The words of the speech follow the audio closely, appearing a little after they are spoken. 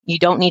You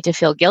don't need to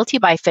feel guilty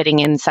by fitting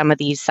in some of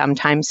these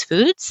sometimes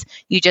foods.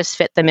 You just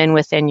fit them in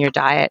within your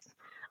diet.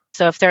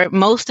 So if they're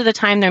most of the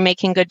time they're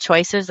making good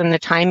choices and the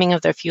timing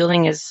of their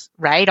fueling is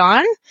right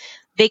on,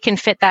 they can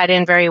fit that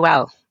in very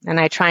well. And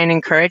I try and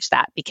encourage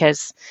that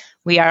because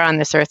we are on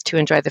this earth to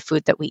enjoy the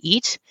food that we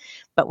eat,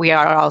 but we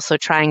are also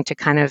trying to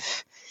kind of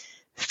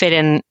fit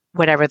in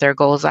whatever their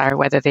goals are,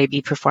 whether they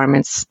be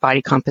performance,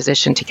 body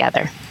composition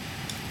together.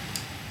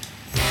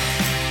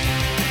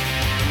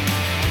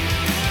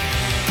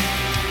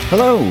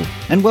 Hello,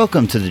 and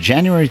welcome to the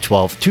January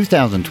 12th,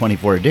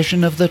 2024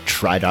 edition of the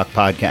TriDoc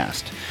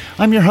Podcast.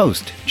 I'm your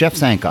host, Jeff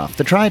Sankoff,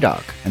 the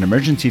TriDoc, an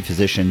emergency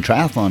physician,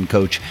 triathlon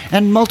coach,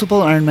 and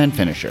multiple Ironman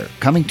finisher,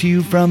 coming to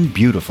you from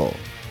beautiful,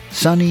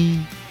 sunny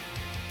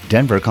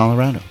Denver,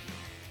 Colorado.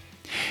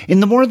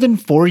 In the more than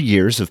 4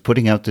 years of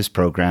putting out this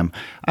program,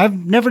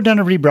 I've never done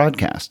a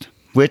rebroadcast,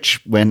 which,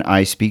 when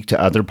I speak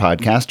to other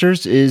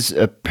podcasters, is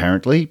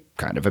apparently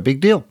kind of a big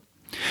deal.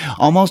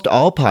 Almost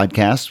all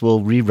podcasts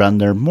will rerun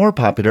their more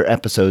popular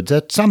episodes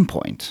at some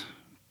point,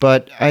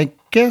 but I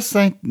guess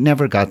I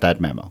never got that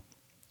memo.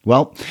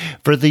 Well,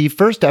 for the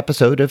first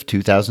episode of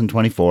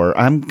 2024,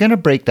 I'm going to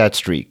break that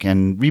streak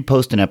and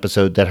repost an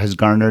episode that has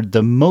garnered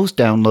the most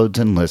downloads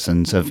and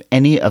listens of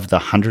any of the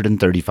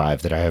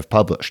 135 that I have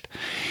published.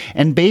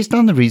 And based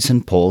on the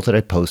recent poll that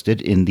I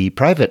posted in the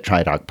private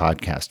TriDoc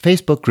Podcast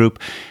Facebook group,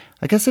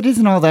 I guess it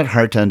isn't all that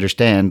hard to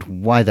understand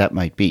why that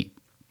might be.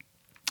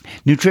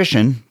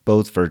 Nutrition,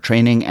 both for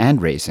training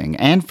and racing,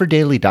 and for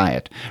daily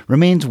diet,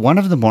 remains one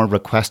of the more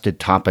requested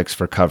topics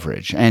for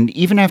coverage, and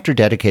even after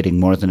dedicating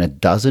more than a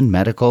dozen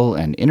medical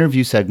and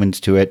interview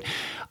segments to it,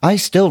 I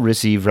still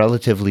receive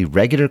relatively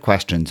regular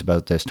questions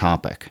about this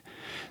topic.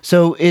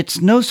 So it's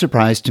no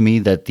surprise to me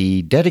that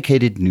the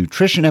dedicated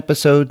nutrition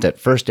episode that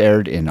first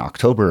aired in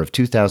October of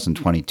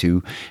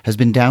 2022 has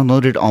been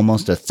downloaded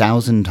almost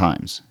 1,000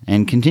 times,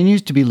 and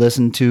continues to be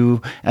listened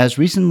to as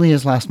recently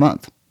as last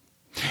month.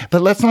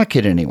 But let's not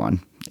kid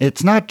anyone.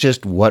 It's not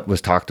just what was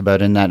talked about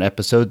in that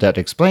episode that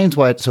explains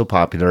why it's so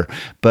popular,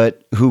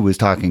 but who was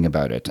talking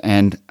about it,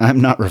 and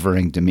I'm not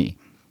referring to me.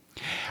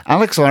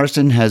 Alex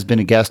Larson has been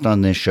a guest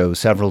on this show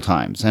several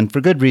times, and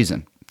for good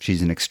reason.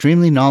 She's an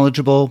extremely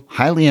knowledgeable,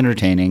 highly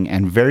entertaining,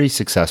 and very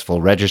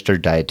successful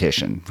registered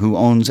dietitian who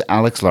owns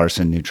Alex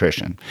Larson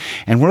Nutrition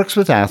and works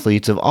with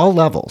athletes of all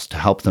levels to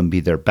help them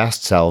be their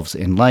best selves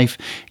in life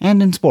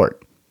and in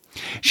sport.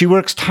 She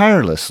works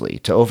tirelessly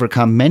to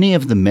overcome many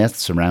of the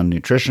myths around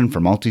nutrition for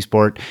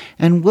multisport,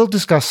 and we'll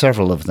discuss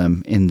several of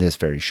them in this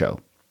very show.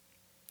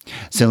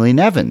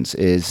 Celine Evans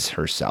is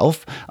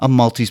herself a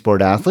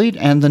multisport athlete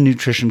and the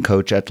nutrition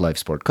coach at Life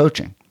Sport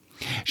Coaching.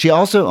 She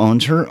also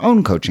owns her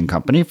own coaching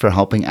company for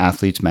helping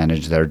athletes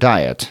manage their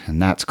diet,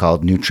 and that's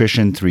called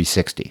Nutrition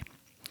 360.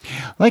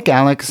 Like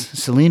Alex,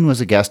 Celine was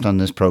a guest on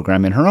this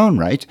program in her own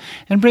right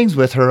and brings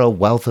with her a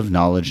wealth of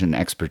knowledge and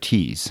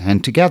expertise,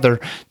 and together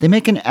they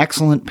make an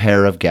excellent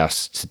pair of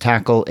guests to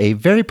tackle a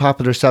very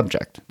popular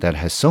subject that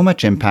has so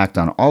much impact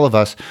on all of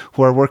us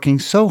who are working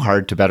so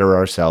hard to better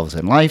ourselves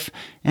in life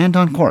and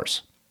on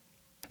course.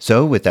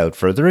 So without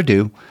further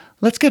ado,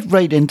 let's get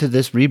right into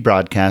this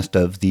rebroadcast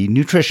of the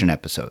nutrition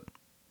episode.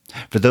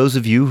 For those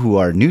of you who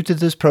are new to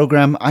this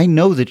program, I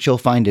know that you'll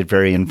find it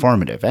very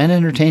informative and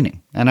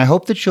entertaining, and I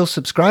hope that you'll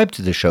subscribe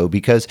to the show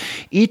because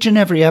each and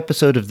every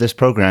episode of this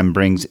program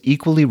brings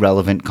equally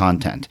relevant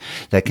content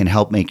that can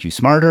help make you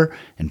smarter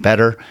and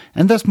better,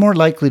 and thus more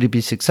likely to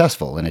be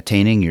successful in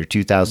attaining your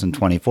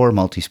 2024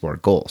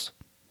 multisport goals.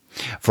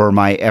 For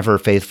my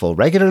ever-faithful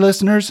regular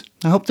listeners,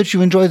 I hope that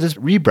you enjoy this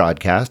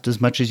rebroadcast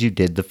as much as you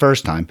did the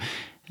first time,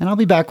 and I'll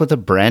be back with a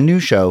brand new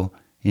show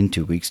in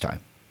 2 weeks' time.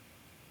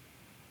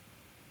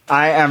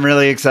 I am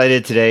really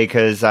excited today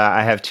because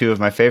I have two of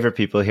my favorite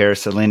people here,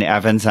 Celine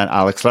Evans and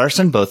Alex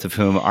Larson, both of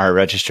whom are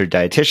registered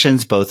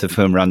dietitians, both of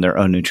whom run their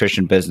own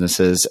nutrition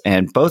businesses,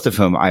 and both of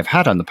whom I've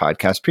had on the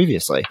podcast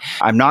previously.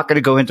 I'm not going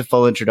to go into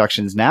full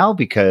introductions now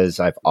because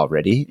I've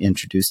already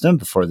introduced them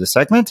before the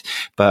segment,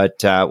 but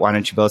why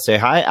don't you both say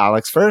hi?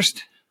 Alex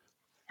first.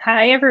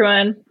 Hi,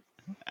 everyone.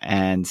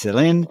 And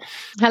Celine.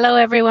 Hello,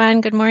 everyone.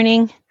 Good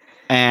morning.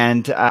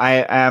 And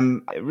I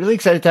am really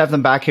excited to have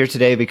them back here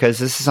today because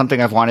this is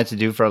something I've wanted to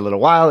do for a little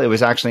while. It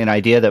was actually an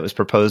idea that was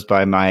proposed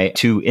by my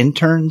two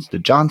interns, the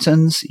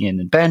Johnsons, Ian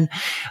and Ben.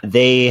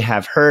 They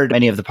have heard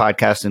many of the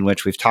podcasts in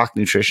which we've talked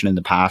nutrition in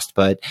the past,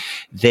 but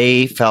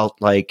they felt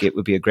like it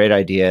would be a great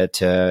idea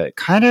to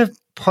kind of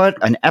put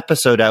an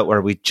episode out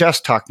where we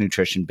just talk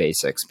nutrition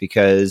basics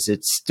because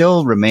it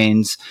still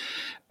remains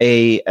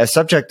a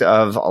subject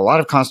of a lot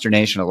of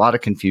consternation, a lot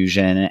of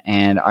confusion.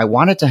 And I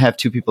wanted to have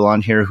two people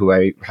on here who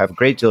I have a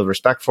great deal of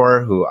respect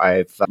for, who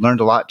I've learned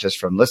a lot just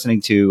from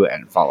listening to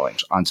and following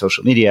on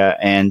social media.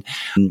 And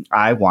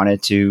I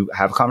wanted to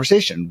have a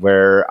conversation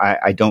where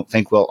I don't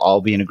think we'll all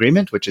be in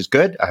agreement, which is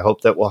good. I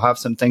hope that we'll have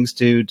some things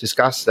to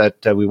discuss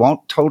that we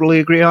won't totally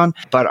agree on,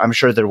 but I'm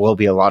sure there will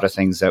be a lot of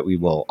things that we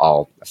will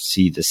all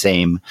see the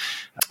same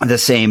the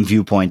same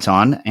viewpoints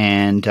on.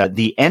 And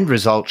the end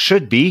result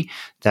should be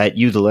that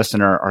you, the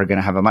listener, are going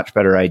to have a much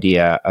better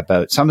idea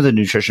about some of the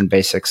nutrition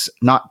basics,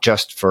 not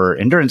just for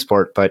endurance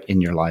sport, but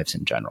in your lives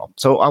in general.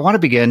 So I want to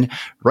begin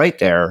right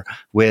there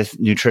with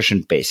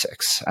nutrition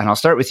basics. And I'll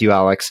start with you,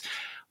 Alex.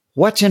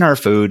 What's in our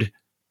food?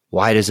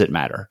 Why does it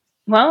matter?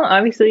 Well,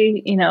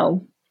 obviously,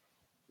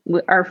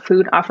 our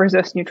food offers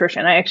us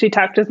nutrition. I actually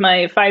talked with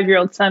my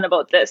 5-year-old son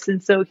about this.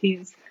 And so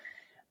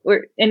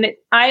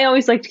I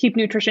always like to keep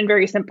nutrition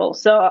very simple.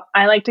 So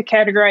I like to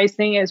categorize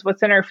things as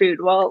what's in our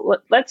food. Well,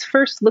 let's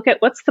first look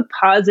at what's the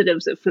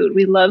positives of food.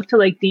 We love to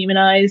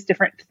demonize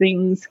different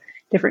things,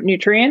 different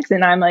nutrients.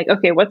 And I'm like,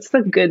 okay, what's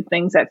the good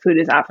things that food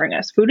is offering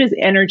us? Food is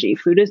energy.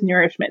 Food is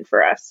nourishment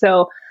for us.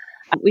 So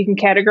we can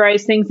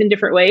categorize things in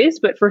different ways,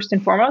 but first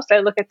and foremost, I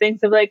look at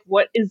things of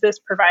what is this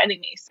providing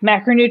me?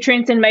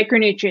 Macronutrients and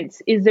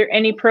micronutrients. Is there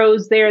any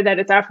pros there that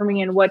it's offering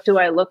me, and what do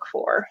I look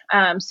for?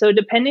 So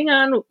depending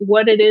on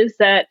what it is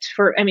that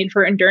for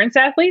endurance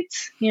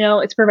athletes,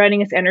 it's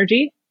providing us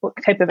energy. What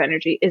type of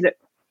energy? Is it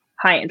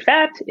high in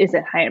fat? Is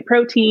it high in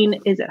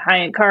protein? Is it high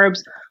in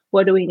carbs?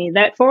 What do we need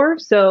that for?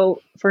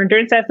 So for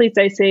endurance athletes,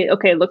 I say,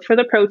 okay, look for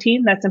the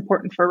protein. That's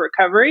important for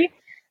recovery.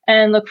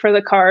 And look for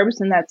the carbs,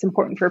 and that's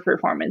important for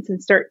performance,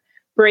 and start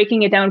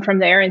breaking it down from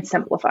there and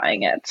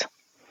simplifying it.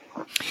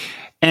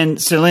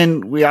 And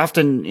Celine, we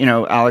often,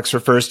 Alex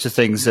refers to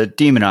things that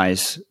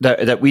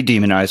that we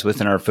demonize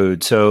within our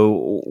food.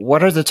 So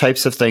what are the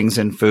types of things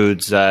in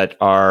foods that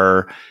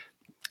are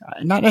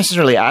not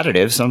necessarily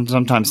additives?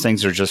 Sometimes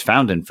things are just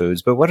found in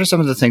foods, but what are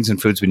some of the things in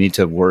foods we need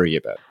to worry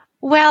about?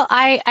 Well,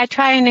 I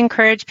try and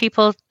encourage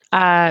people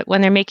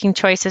when they're making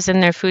choices in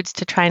their foods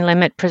to try and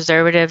limit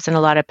preservatives and a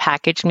lot of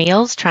packaged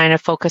meals, trying to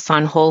focus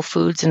on whole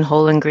foods and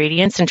whole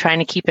ingredients and trying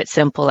to keep it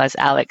simple, as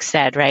Alex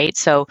said, right?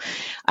 So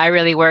I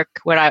really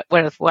work what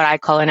I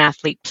call an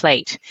athlete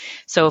plate.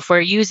 So if we're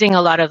using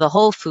a lot of the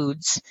whole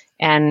foods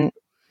and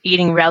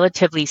eating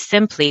relatively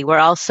simply, we're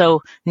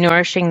also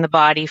nourishing the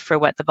body for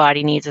what the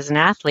body needs as an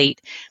athlete,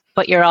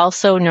 but you're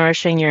also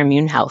nourishing your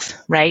immune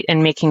health, right?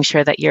 And making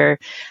sure that your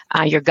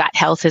gut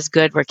health is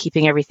good. We're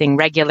keeping everything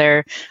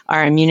regular.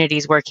 Our immunity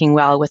is working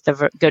well with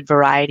the good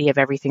variety of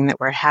everything that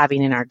we're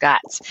having in our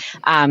guts.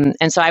 And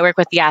so I work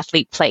with the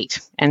athlete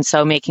plate. And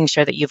so making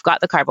sure that you've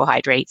got the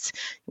carbohydrates.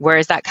 Where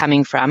is that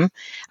coming from?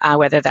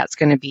 Whether that's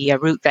going to be a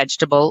root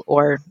vegetable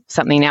or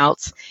something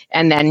else.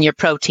 And then your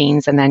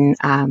proteins, and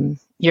then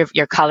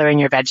your color and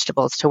your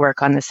vegetables to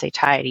work on the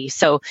satiety.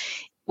 So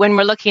when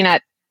we're looking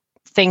at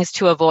things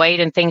to avoid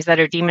and things that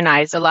are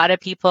demonized, a lot of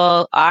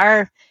people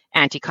are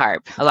anti-carb.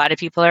 A lot of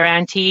people are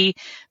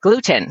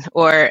anti-gluten,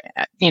 or,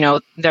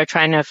 they're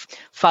trying to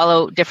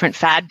follow different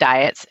fad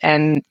diets.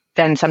 And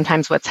then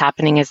sometimes what's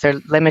happening is they're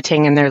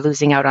limiting and they're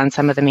losing out on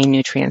some of the main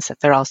nutrients that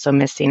they're also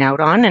missing out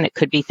on. And it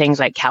could be things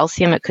like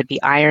calcium, it could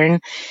be iron,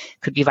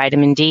 it could be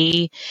vitamin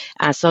D.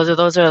 So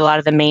those are a lot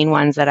of the main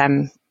ones that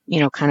I'm,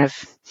 kind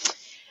of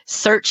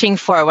searching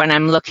for when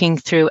I'm looking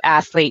through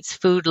athletes'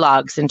 food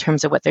logs in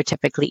terms of what they're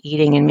typically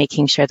eating, and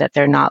making sure that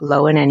they're not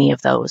low in any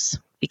of those,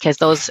 because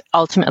those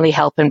ultimately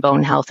help in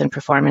bone health and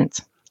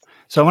performance.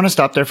 So I want to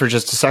stop there for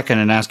just a second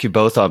and ask you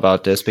both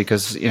about this,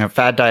 because,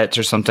 fad diets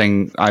are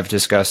something I've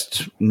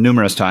discussed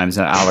numerous times.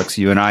 And Alex,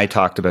 you and I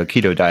talked about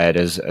keto diet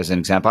as an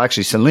example.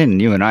 Actually, Celine,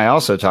 you and I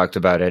also talked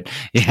about it.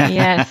 Yeah,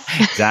 yes.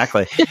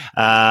 Exactly.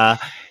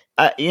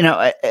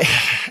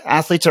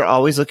 Athletes are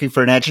always looking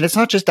for an edge, and it's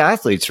not just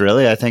athletes,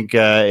 really. I think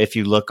if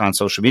you look on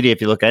social media,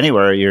 if you look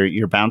anywhere,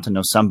 you're bound to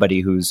know somebody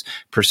who's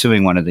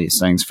pursuing one of these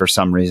things for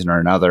some reason or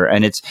another,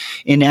 and it's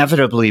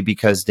inevitably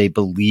because they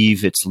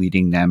believe it's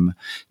leading them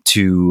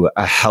to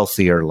a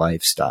healthier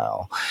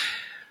lifestyle.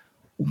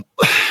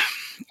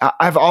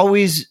 I've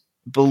always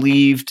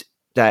believed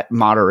that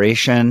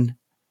moderation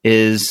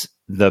is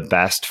the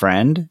best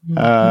friend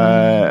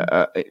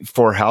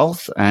for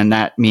health, and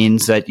that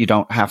means that you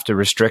don't have to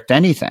restrict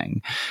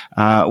anything.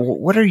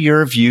 What are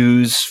your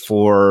views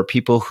for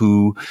people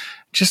who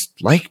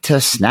just like to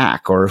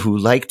snack, or who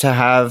like to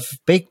have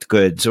baked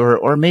goods,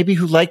 or maybe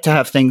who like to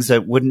have things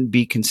that wouldn't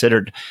be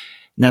considered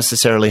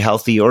necessarily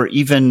healthy or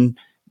even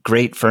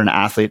great for an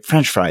athlete?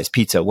 French fries,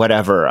 pizza,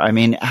 whatever. I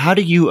mean, how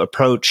do you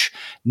approach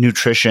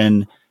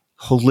nutrition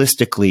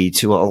holistically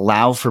to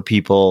allow for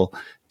people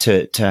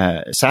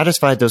to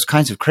satisfy those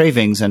kinds of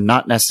cravings and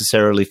not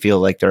necessarily feel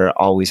like they're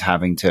always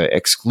having to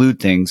exclude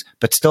things,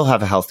 but still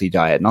have a healthy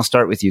diet? And I'll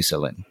start with you,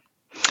 Celine.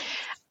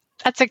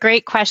 That's a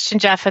great question,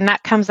 Jeff. And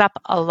that comes up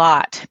a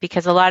lot,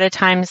 because a lot of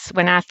times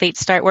when athletes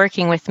start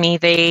working with me,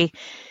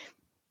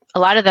 a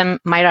lot of them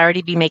might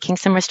already be making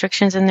some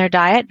restrictions in their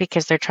diet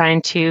because they're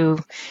trying to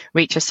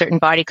reach a certain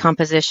body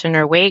composition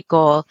or weight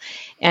goal.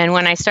 And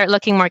when I start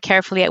looking more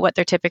carefully at what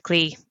they're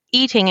typically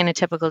eating in a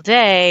typical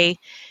day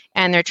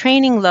and their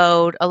training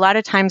load, a lot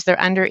of times they're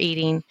under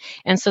eating.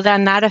 And so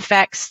then that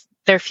affects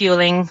their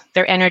fueling,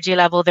 their energy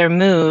level, their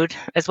mood,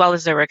 as well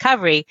as their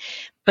recovery.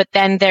 But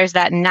then there's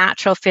that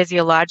natural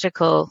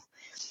physiological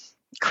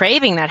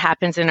craving that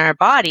happens in our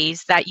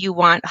bodies that you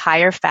want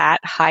higher fat,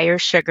 higher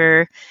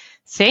sugar,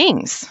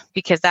 things,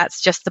 because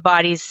that's just the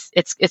body's,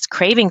 it's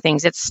craving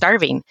things, it's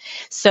starving.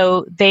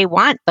 So they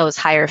want those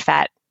higher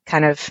fat,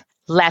 kind of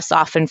less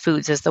often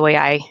foods, is the way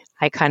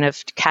I kind of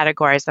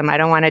categorize them. I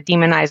don't want to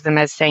demonize them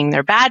as saying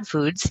they're bad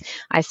foods.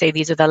 I say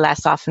these are the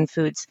less often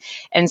foods.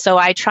 And so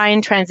I try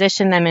and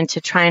transition them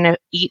into trying to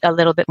eat a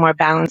little bit more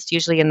balanced,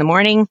 usually in the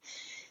morning,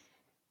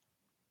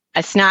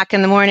 a snack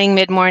in the morning,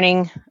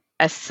 mid-morning,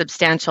 a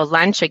substantial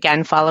lunch,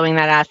 again, following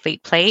that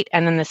athlete plate,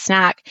 and then the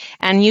snack.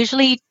 And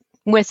usually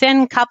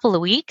within a couple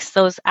of weeks,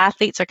 those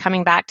athletes are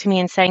coming back to me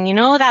and saying, you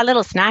know, that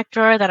little snack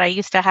drawer that I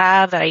used to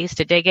have, that I used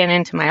to dig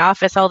into my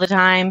office all the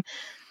time,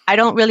 I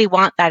don't really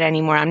want that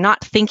anymore. I'm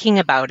not thinking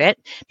about it,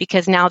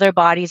 because now their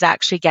body's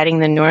actually getting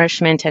the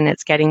nourishment, and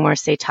it's getting more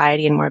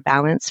satiety and more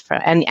balance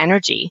and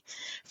energy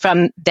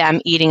from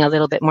them eating a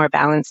little bit more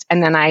balanced.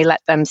 And then I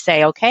let them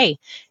say, okay,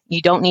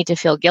 you don't need to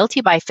feel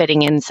guilty by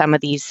fitting in some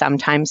of these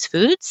sometimes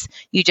foods.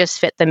 You just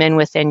fit them in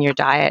within your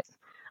diet.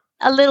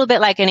 A little bit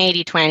like an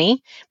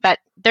 80-20, but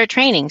they're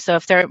training. So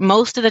if they're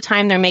most of the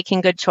time they're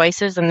making good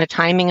choices and the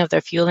timing of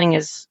their fueling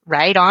is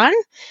right on,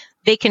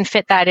 they can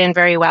fit that in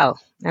very well.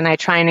 And I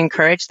try and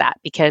encourage that,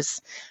 because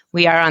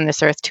we are on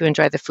this earth to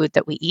enjoy the food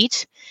that we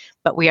eat,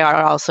 but we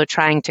are also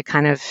trying to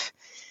kind of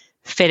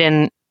fit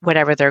in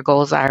whatever their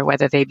goals are,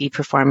 whether they be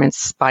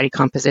performance, body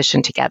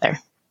composition together.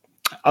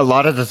 A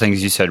lot of the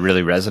things you said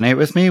really resonate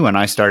with me. When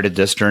I started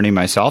this journey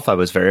myself, I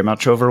was very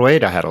much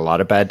overweight. I had a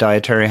lot of bad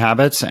dietary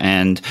habits.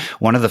 And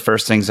one of the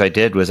first things I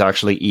did was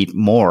actually eat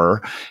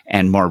more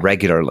and more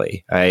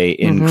regularly. I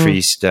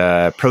increased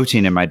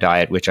protein in my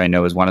diet, which I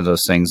know is one of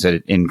those things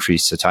that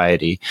increased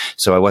satiety.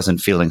 So I wasn't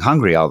feeling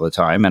hungry all the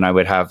time. And I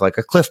would have like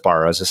a Cliff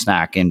Bar as a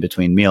snack in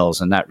between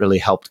meals. And that really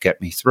helped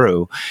get me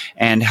through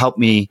and helped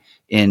me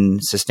in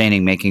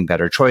sustaining making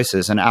better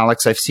choices. And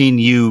Alex, I've seen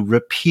you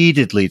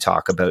repeatedly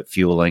talk about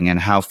fueling and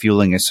how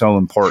fueling is so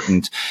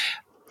important.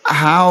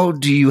 How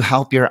do you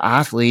help your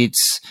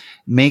athletes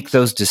make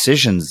those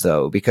decisions,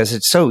 though? Because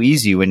it's so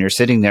easy when you're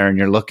sitting there and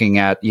you're looking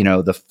at, you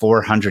know, the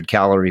 400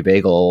 calorie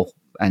bagel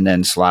and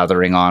then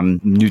slathering on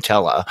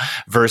Nutella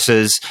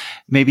versus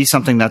maybe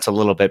something that's a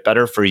little bit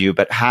better for you,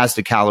 but has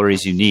the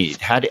calories you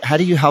need. How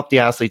do you help the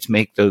athletes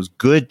make those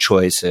good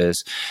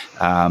choices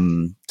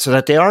so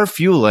that they are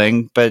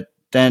fueling, but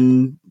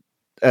then,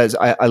 as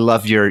I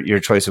love your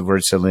choice of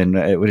words, Celine.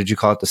 What did you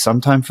call it? The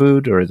sometime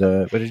food, or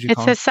what did you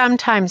call it? It's a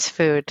sometimes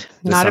food,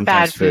 not a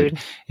bad food.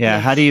 Yeah.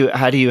 Yes.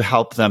 How do you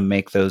help them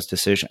make those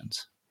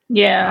decisions?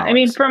 Yeah. Alex? I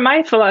mean, for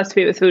my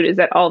philosophy with food is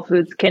that all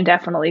foods can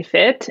definitely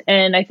fit.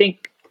 And I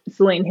think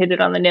Celine hit it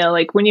on the nail.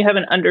 Like, when you have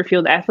an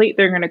underfueled athlete,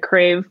 they're going to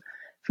crave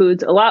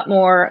foods a lot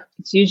more.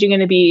 It's usually going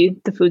to be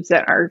the foods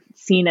that are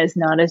seen as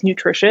not as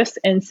nutritious.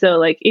 And so,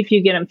 like, if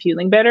you get them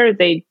fueling better,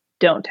 they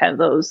don't have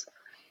those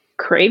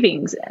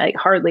cravings, like,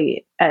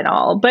 hardly at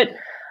all. But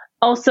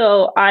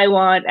also, I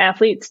want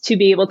athletes to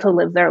be able to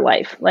live their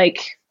life.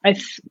 Like,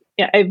 I've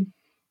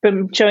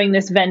been showing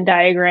this Venn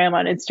diagram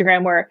on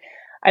Instagram where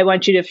I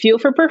want you to fuel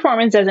for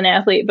performance as an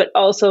athlete, but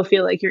also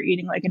feel like you're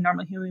eating like a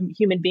normal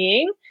human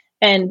being.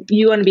 And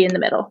you want to be in the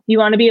middle. You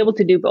want to be able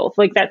to do both.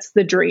 Like, that's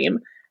the dream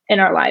in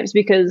our lives,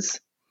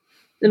 because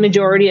the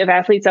majority of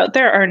athletes out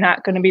there are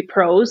not going to be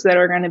pros that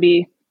are going to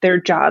be,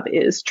 their job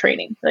is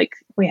training. Like,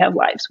 we have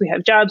lives, we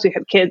have jobs, we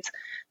have kids.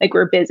 Like,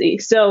 we're busy.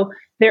 So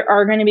there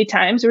are going to be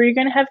times where you're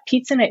going to have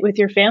pizza night with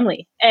your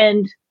family.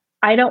 And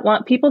I don't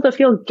want people to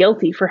feel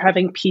guilty for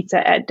having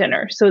pizza at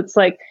dinner. So it's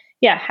like,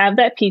 yeah, have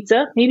that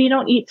pizza. Maybe you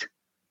don't eat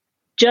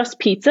just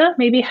pizza.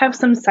 Maybe have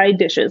some side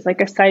dishes,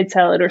 like a side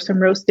salad or some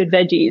roasted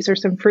veggies or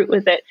some fruit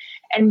with it,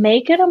 and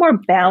make it a more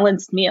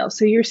balanced meal.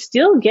 So you're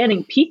still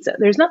getting pizza.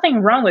 There's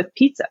nothing wrong with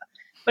pizza.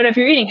 But if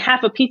you're eating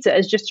half a pizza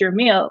as just your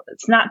meal,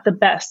 it's not the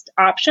best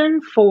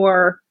option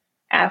for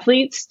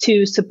athletes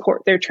to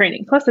support their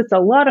training. Plus, it's a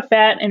lot of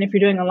fat. And if you're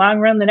doing a long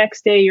run the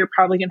next day, you're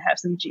probably going to have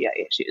some GI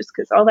issues,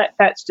 because all that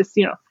fat's just,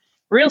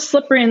 real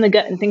slippery in the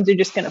gut, and things are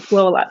just going to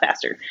flow a lot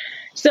faster.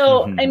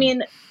 So, I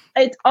mean,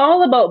 it's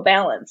all about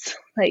balance.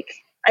 Like,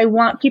 I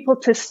want people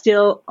to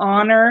still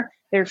honor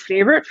their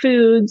favorite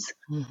foods,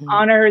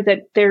 honor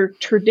that their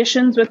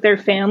traditions with their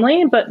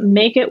family, but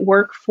make it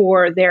work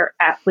for their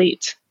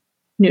athlete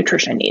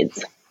nutrition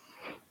needs.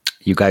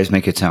 You guys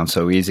make it sound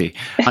so easy.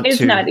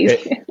 It's not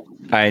easy.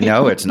 I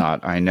know it's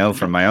not. I know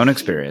from my own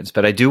experience,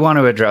 but I do want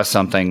to address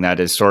something that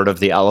is sort of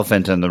the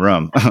elephant in the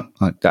room.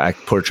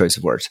 Poor choice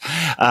of words.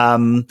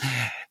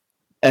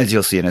 As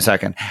you'll see in a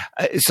second.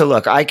 So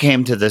look, I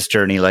came to this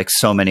journey like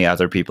so many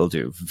other people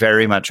do,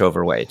 very much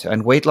overweight.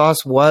 And weight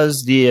loss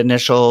was the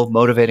initial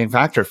motivating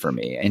factor for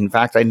me. In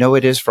fact, I know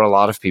it is for a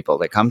lot of people.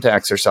 They come to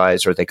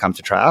exercise, or they come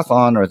to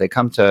triathlon, or they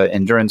come to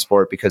endurance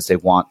sport because they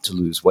want to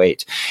lose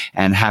weight.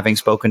 And having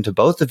spoken to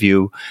both of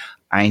you,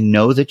 I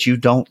know that you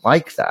don't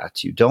like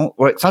that.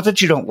 Or it's not that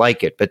you don't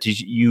like it, but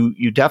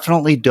you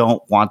definitely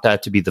don't want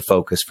that to be the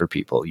focus for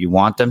people. You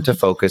want them to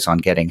focus on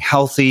getting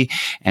healthy.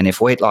 And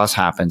if weight loss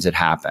happens, it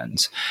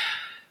happens.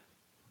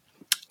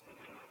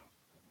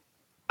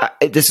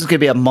 This is going to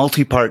be a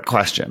multi-part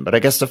question, but I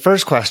guess the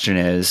first question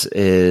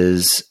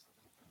is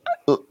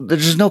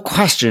there's no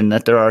question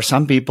that there are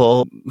some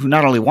people who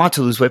not only want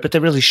to lose weight, but they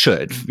really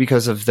should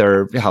because of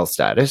their health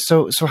status.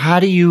 So how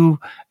do you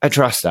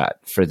address that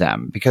for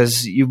them?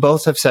 Because you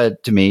both have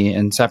said to me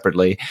and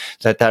separately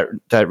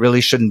that really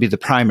shouldn't be the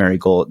primary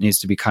goal. It needs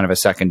to be kind of a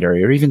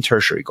secondary or even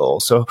tertiary goal.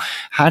 So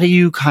how do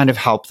you kind of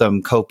help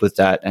them cope with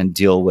that and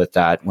deal with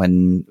that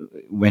when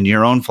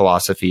your own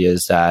philosophy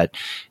is that,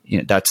 you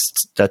know,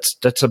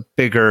 that's a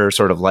bigger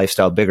sort of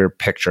lifestyle, bigger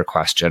picture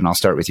question? I'll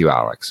start with you,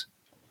 Alex.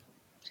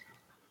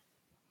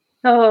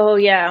 Oh,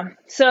 yeah.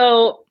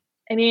 So,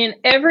 I mean,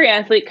 every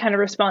athlete kind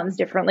of responds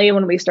differently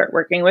when we start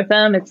working with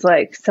them. It's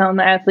like some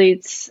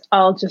athletes,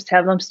 I'll just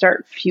have them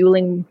start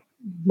fueling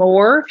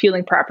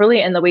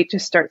properly, and the weight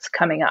just starts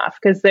coming off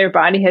because their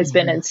body has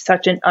been in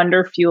such an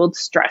underfueled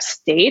stress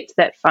state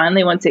that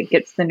finally, once it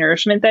gets the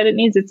nourishment that it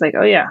needs, it's like,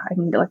 oh yeah, I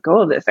can let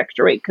go of this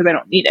extra weight because I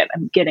don't need it.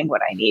 I'm getting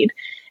what I need.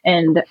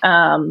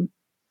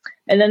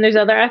 And then there's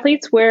other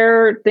athletes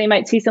where they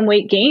might see some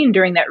weight gain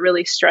during that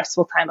really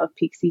stressful time of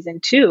peak season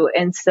too.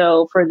 And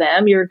so for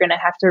them, you're going to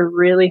have to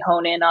really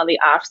hone in on the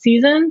off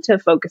season to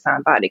focus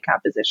on body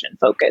composition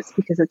focus,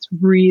 because it's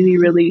really,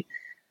 really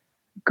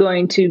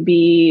going to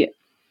be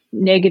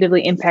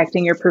negatively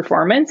impacting your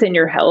performance and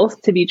your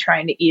health to be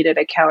trying to eat at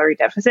a calorie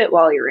deficit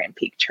while you're in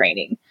peak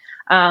training.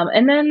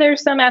 And then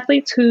there's some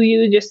athletes who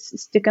you just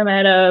stick them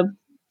at a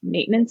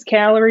maintenance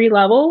calorie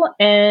level,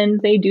 and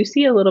they do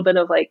see a little bit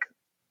of like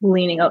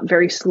leaning out,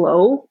 very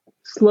slow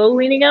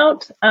leaning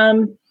out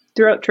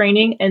throughout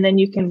training. And then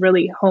you can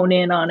really hone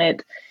in on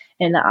it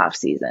in the off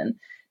season.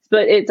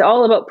 But it's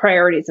all about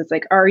priorities. It's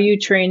like, are you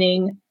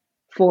training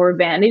for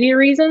vanity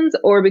reasons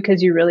or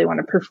because you really want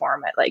to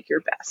perform at like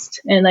your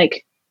best? And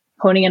like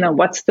honing in on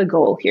what's the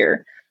goal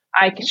here.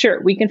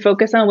 Sure, we can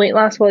focus on weight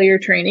loss while you're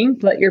training,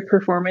 but your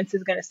performance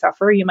is going to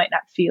suffer. You might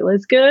not feel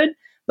as good.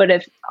 But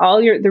if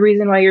the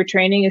reason why you're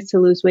training is to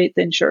lose weight,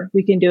 then sure,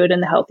 we can do it in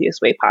the healthiest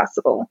way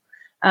possible.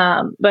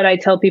 But I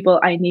tell people,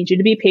 I need you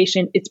to be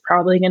patient. It's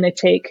probably going to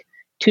take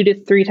 2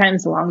 to 3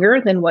 times longer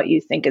than what you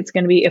think it's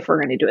going to be if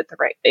we're going to do it the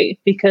right way,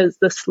 because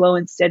the slow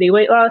and steady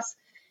weight loss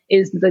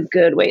is the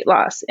good weight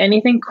loss.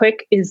 Anything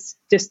quick is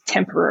just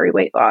temporary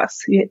weight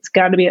loss. It's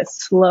got to be a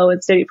slow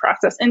and steady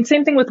process. And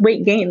same thing with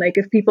weight gain. Like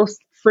if people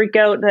freak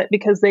out that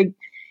because they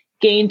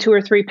gain 2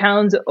 or 3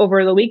 pounds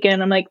over the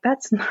weekend, I'm like,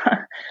 that's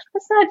not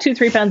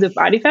 2-3 pounds of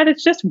body fat.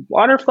 It's just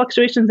water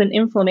fluctuations and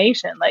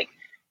inflammation. Like,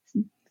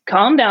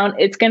 calm down.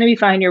 It's going to be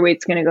fine. Your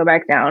weight's going to go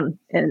back down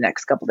in the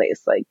next couple of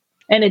days.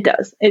 And it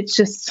does. It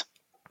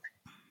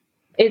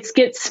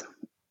gets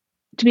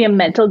to be a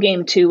mental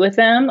game too with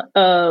them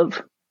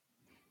of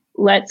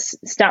let's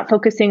stop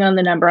focusing on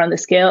the number on the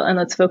scale and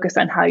let's focus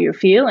on how you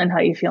feel and how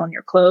you feel in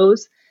your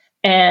clothes.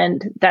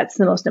 And that's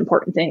the most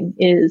important thing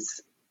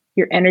is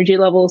your energy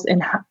levels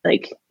and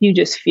like you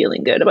just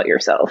feeling good about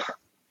yourself.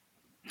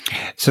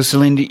 So,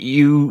 Celine,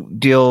 you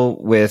deal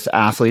with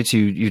athletes,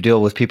 you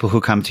deal with people who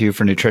come to you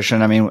for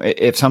nutrition. I mean,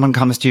 if someone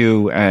comes to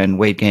you and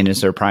weight gain is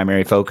their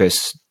primary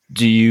focus,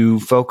 do you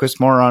focus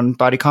more on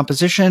body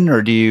composition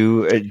or do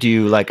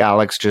you like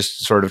Alex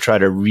just sort of try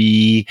to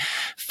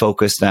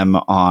refocus them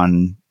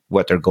on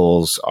what their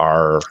goals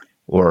are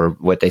or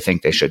what they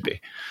think they should be?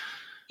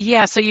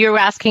 Yeah. So you're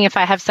asking if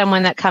I have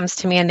someone that comes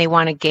to me and they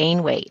want to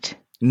gain weight.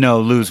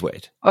 No, lose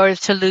weight. Or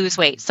to lose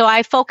weight. So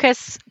I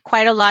focus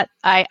quite a lot.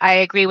 I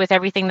agree with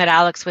everything that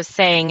Alex was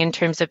saying in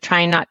terms of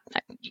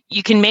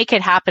you can make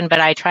it happen, but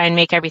I try and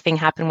make everything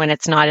happen when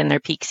it's not in their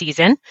peak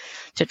season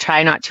to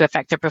try not to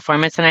affect their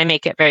performance. And I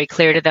make it very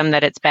clear to them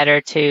that it's better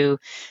to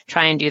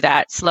try and do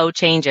that. Slow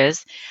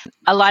changes.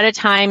 A lot of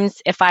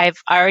times, if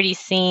I've already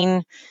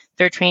seen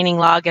their training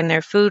log and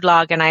their food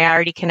log, and I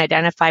already can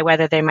identify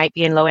whether they might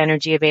be in low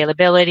energy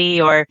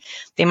availability or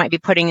they might be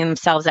putting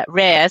themselves at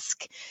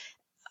risk,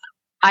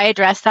 I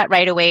address that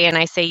right away and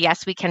I say,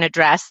 yes, we can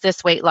address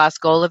this weight loss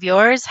goal of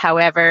yours.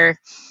 However,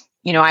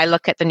 I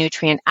look at the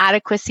nutrient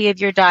adequacy of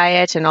your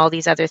diet and all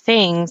these other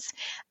things.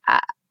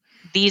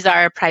 These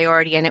are a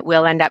priority and it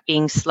will end up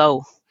being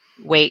slow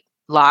weight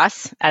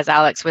loss, as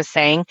Alex was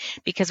saying,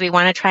 because we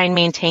want to try and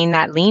maintain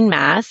that lean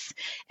mass.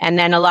 And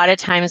then a lot of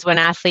times when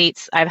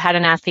I've had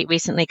an athlete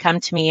recently come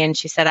to me and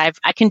she said,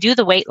 I can do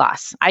the weight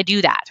loss. I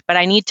do that, but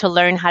I need to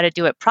learn how to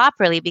do it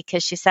properly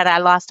because she said, I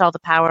lost all the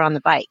power on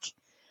the bike.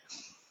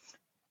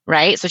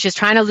 Right? So she's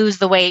trying to lose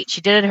the weight.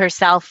 She did it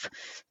herself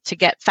to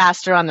get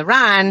faster on the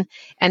run.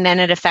 And then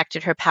it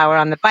affected her power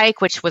on the bike,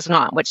 which was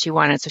not what she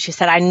wanted. So she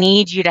said, I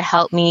need you to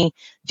help me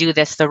do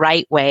this the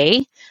right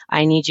way.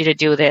 I need you to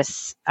do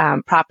this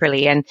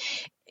properly. And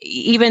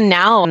even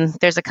now,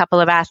 there's a couple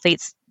of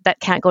athletes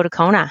that can't go to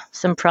Kona,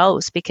 some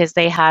pros, because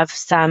they have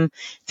some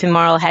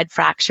femoral head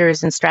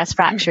fractures and stress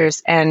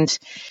fractures. And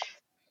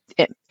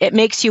it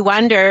makes you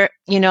wonder,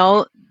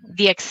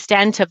 the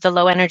extent of the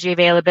low energy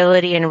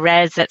availability and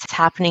RES that's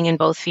happening in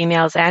both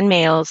females and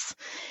males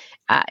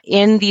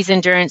in these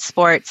endurance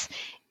sports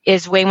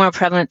is way more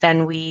prevalent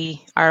than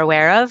we are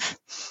aware of.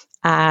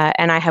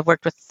 And I have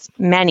worked with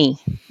many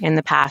in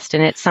the past.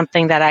 And it's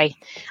something that I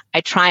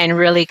try and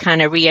really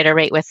kind of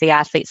reiterate with the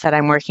athletes that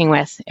I'm working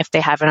with if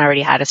they haven't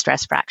already had a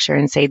stress fracture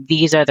and say,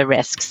 these are the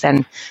risks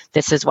and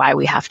this is why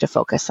we have to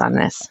focus on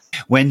this.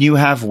 When you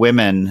have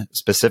women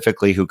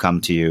specifically who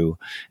come to you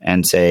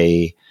and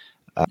say,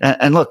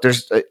 and look,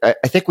 I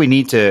think we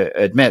need to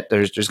admit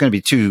there's going to be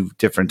two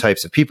different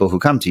types of people who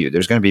come to you.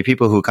 There's going to be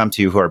people who come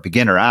to you who are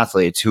beginner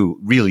athletes who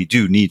really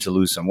do need to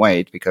lose some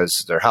weight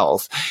because of their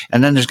health.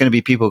 And then there's going to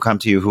be people who come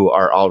to you who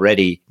are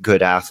already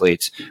good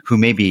athletes who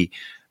maybe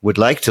would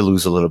like to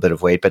lose a little bit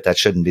of weight, but that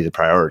shouldn't be the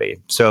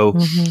priority. So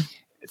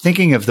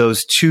thinking of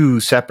those two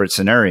separate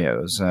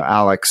scenarios,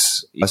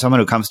 Alex, someone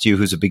who comes to you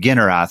who's a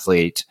beginner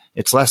athlete,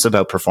 it's less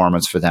about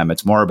performance for them.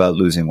 It's more about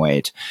losing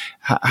weight.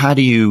 How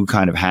do you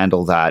kind of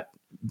handle that?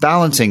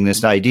 Balancing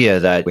this idea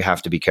that we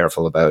have to be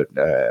careful about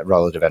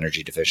relative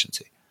energy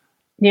deficiency.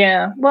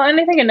 Yeah. Well, and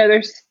I think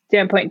another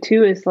standpoint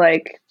too is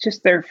like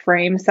just their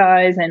frame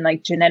size and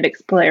like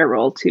genetics play a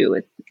role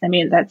too. I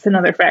mean, that's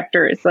another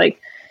factor. It's like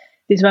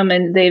these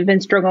women, they've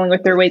been struggling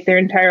with their weight their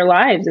entire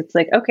lives. It's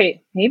like,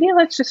 okay, maybe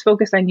let's just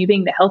focus on you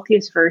being the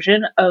healthiest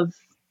version of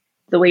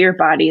the way your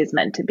body is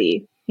meant to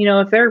be. You know,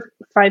 if they're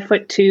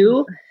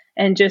 5'2"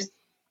 and just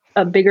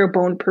a bigger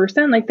boned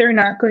person, like they're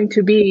not going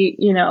to be,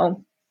 you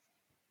know,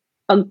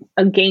 a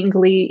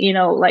gangly,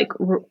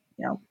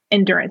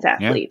 endurance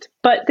athlete,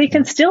 but they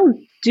can still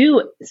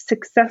do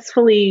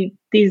successfully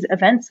these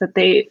events that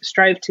they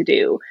strive to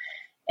do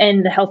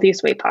in the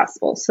healthiest way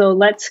possible. So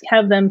let's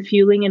have them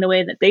fueling in a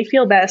way that they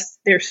feel best,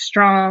 they're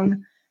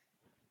strong,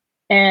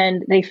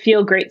 and they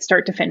feel great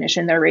start to finish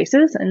in their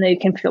races, and they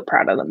can feel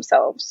proud of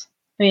themselves.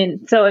 I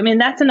mean,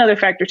 that's another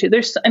factor too.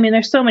 There's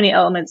so many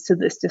elements to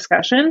this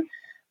discussion,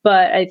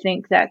 but I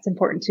think that's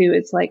important too.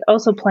 It's like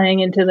also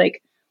playing into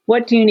like,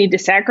 what do you need to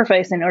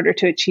sacrifice in order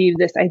to achieve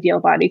this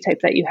ideal body type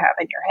that you have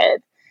in your head?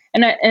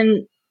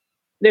 And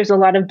there's a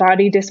lot of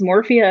body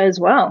dysmorphia as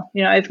well.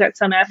 You know, I've got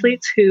some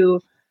athletes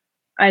who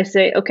I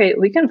say, okay,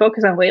 we can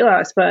focus on weight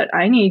loss, but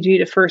I need you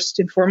to first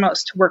and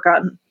foremost to work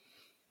on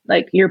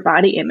like your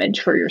body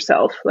image for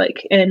yourself,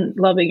 like, and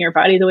loving your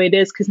body the way it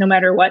is. Cause no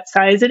matter what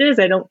size it is,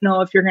 I don't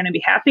know if you're going to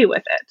be happy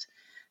with it.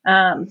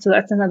 So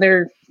that's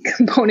another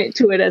component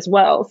to it as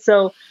well.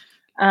 So,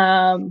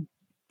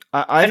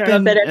 It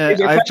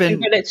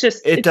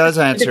does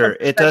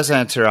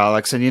answer,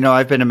 Alex. And, you know,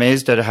 I've been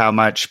amazed at how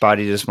much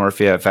body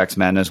dysmorphia affects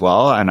men as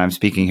well. And I'm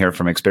speaking here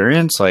from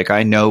experience. Like,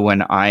 I know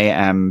when I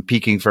am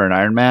peaking for an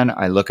Ironman,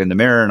 I look in the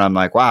mirror and I'm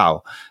like,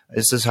 wow,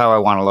 this is how I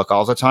want to look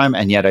all the time.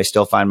 And yet I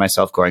still find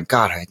myself going,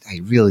 God, I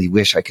really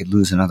wish I could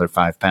lose another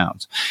 5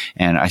 pounds.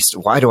 And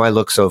why do I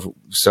look so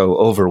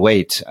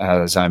overweight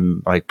as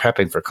I'm like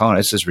prepping for Kona?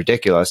 This is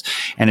ridiculous.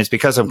 And it's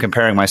because I'm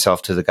comparing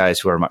myself to the guys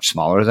who are much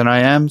smaller than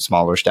I am,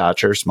 smaller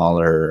stature,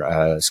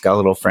 smaller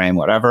skeletal frame,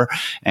 whatever.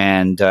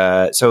 And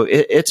so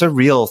it's a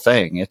real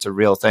thing. It's a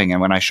real thing.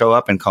 And when I show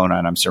up in Kona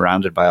and I'm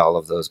surrounded by all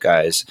of those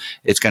guys,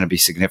 it's going to be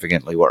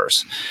significantly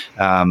worse.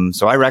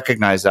 So I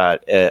recognize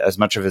that as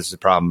much of it's a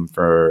problem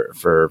for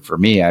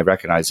me, I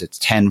recognize it's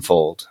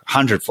 10-fold,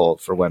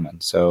 100-fold for women.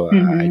 So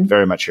I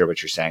very much hear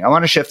what you're saying. I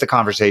want to shift the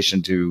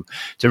conversation to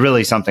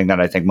really something that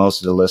I think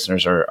most of the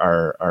listeners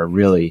are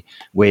really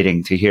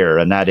waiting to hear,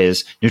 and that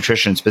is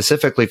nutrition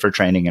specifically for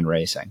training and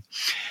racing.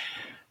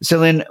 So,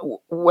 Lynn,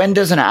 when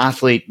does an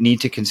athlete need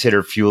to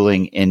consider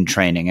fueling in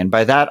training? And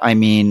by that, I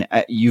mean,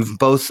 you've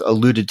both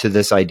alluded to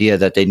this idea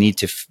that they need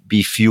to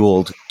be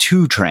fueled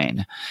to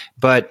train.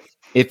 But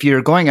if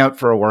you're going out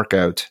for a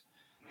workout,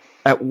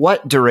 at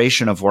what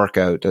duration of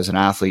workout does an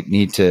athlete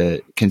need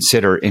to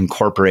consider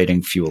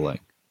incorporating fueling?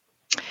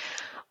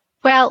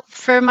 Well,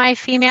 for my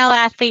female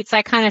athletes,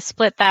 I kind of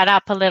split that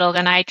up a little,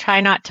 and I try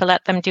not to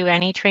let them do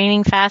any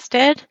training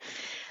fasted,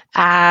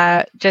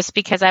 just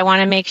because I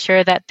want to make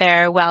sure that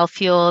they're well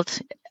fueled.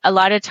 A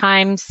lot of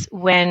times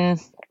when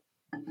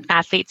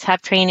athletes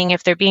have training,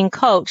 if they're being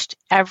coached,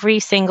 every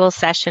single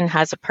session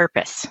has a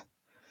purpose.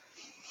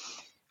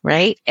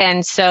 Right?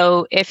 And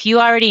so if you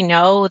already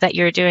know that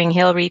you're doing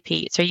hill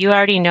repeats, or you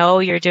already know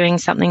you're doing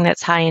something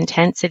that's high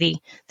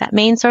intensity, that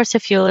main source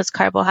of fuel is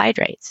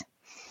carbohydrates.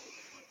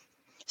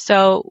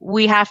 So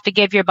we have to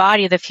give your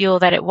body the fuel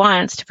that it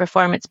wants to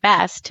perform its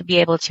best to be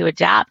able to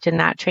adapt in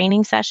that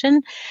training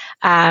session.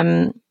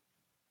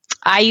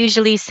 I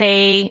usually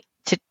say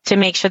to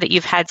make sure that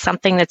you've had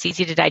something that's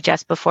easy to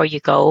digest before you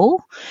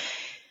go.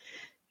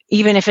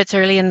 Even if it's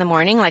early in the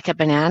morning, like a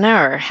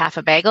banana or half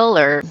a bagel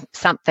or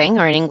something,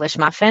 or an English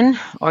muffin,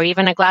 or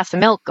even a glass of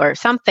milk or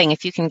something,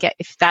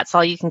 if that's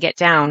all you can get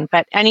down.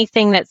 But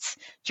anything that's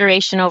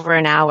duration over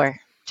an hour,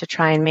 to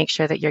try and make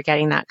sure that you're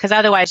getting that. Because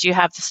otherwise you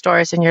have the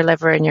stores in your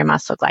liver and your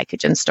muscle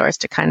glycogen stores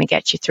to kind of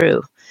get you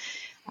through.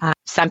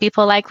 Some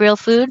people like real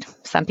food.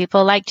 Some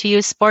people like to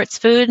use sports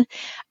food.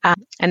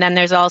 And then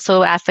there's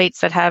also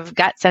athletes that have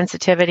gut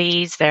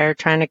sensitivities. They're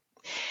trying to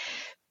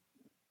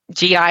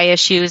GI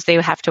issues,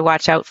 they have to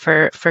watch out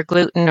for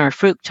gluten or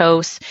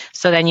fructose.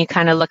 So then you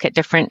kind of look at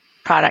different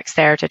products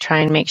there to try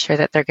and make sure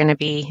that they're going to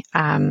be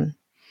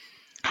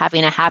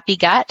having a happy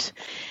gut.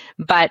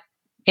 But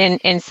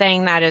in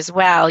saying that as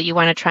well, you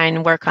want to try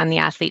and work on the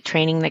athlete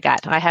training the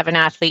gut. I have an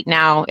athlete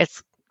now,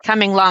 it's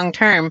coming long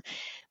term.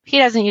 He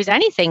doesn't use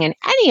anything in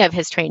any of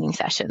his training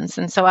sessions.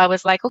 And so I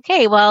was like,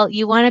 okay, well,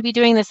 you want to be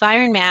doing this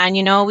Ironman,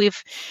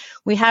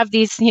 we have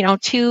these,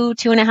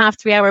 2.5,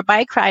 3 hour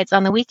bike rides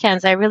on the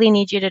weekends. I really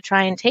need you to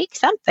try and take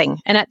something.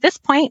 And at this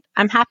point,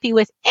 I'm happy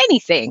with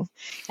anything.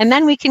 And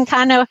then we can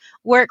kind of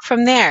work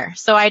from there.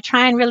 So I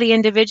try and really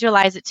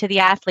individualize it to the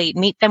athlete,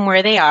 meet them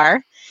where they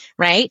are,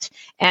 right?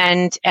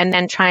 And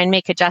then try and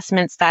make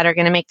adjustments that are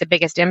going to make the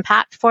biggest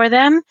impact for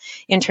them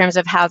in terms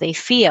of how they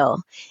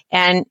feel.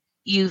 And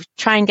you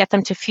try and get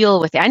them to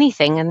fuel with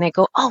anything and they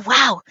go, oh,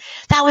 wow,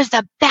 that was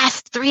the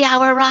best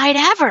 3-hour ride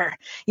ever,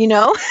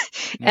 Yeah,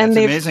 and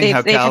it's amazing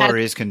how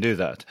calories can do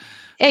that.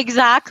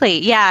 Exactly.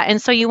 Yeah. And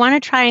so you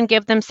want to try and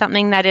give them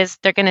something that is,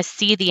 they're going to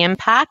see the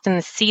impact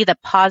and see the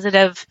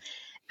positive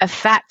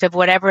effect of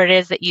whatever it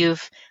is that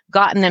you've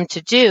gotten them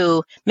to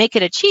do, make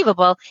it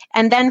achievable.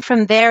 And then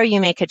from there,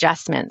 you make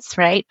adjustments,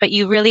 right? But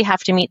you really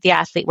have to meet the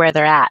athlete where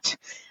they're at,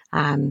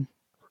 and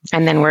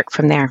then work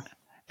from there.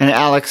 And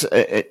Alex,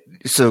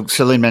 so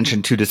Celine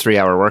mentioned 2 to 3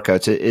 hour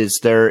workouts. Is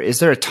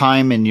there a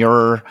time in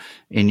your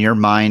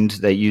mind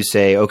that you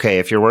say, okay,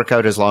 if your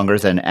workout is longer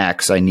than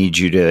X, I need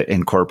you to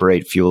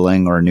incorporate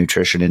fueling or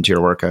nutrition into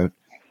your workout?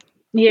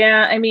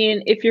 Yeah, I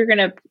mean, if you're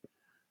gonna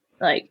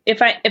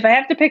if I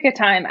have to pick a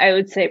time, I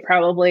would say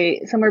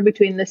probably somewhere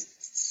between the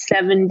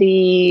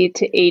 70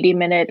 to 80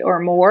 minute or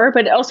more.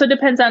 But it also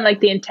depends on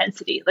the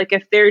intensity.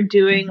 If they're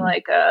doing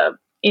a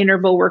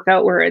interval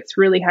workout where it's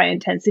really high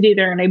intensity,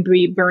 they're going to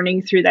be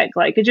burning through that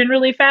glycogen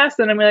really fast.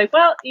 And I'm like,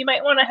 well, you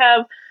might want to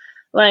have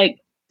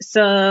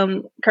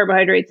some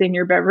carbohydrates in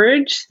your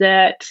beverage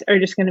that are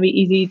just going to be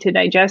easy to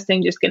digest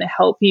and just going to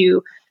help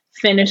you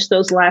finish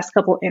those last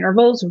couple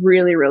intervals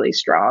really, really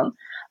strong.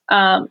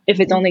 If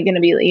it's only going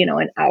to be,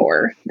 an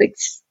hour,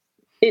 it's,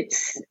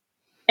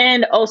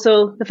 and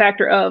also the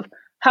factor of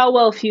how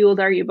well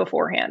fueled are you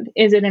beforehand?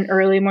 Is it an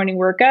early morning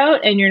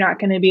workout and you're not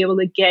going to be able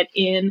to get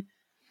in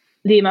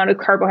the amount of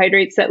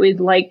carbohydrates that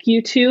we'd like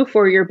you to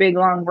for your big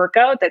long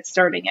workout that's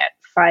starting at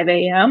 5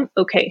 a.m.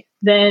 Okay,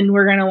 then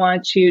we're going to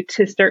want you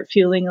to start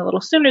fueling a little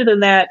sooner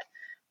than that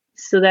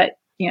so that,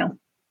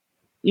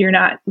 you're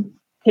not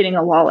hitting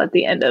a wall at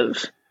the end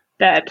of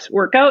that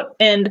workout.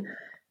 And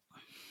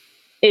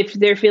if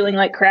they're feeling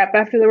like crap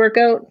after the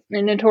workout,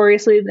 and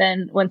notoriously,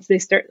 then once they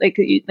start, like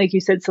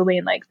you said,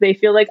 Celine, they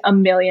feel like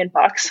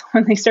 $1,000,000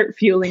 when they start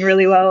fueling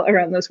really well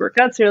around those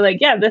workouts. They're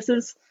like, yeah, this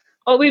is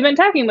what we've been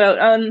talking about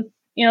on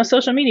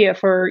social media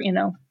for,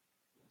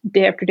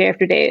 day after day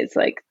after day. It's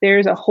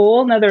there's a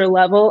whole nother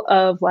level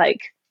of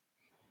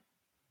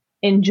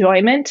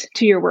enjoyment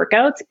to your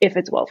workouts if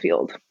it's well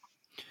fueled.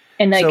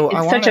 And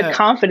it's such a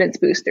confidence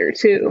booster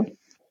too.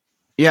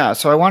 Yeah.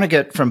 So I want to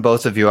get from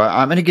both of you,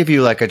 I'm going to give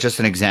you just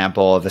an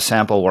example of a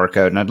sample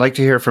workout. And I'd like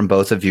to hear from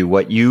both of you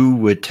what you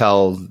would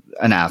tell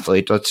an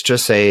athlete. Let's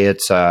just say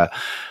it's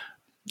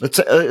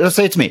let's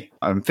say it's me.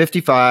 I'm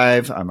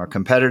 55. I'm a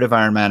competitive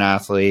Ironman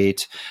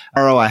athlete.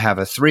 Tomorrow I have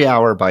a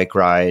 3-hour bike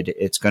ride.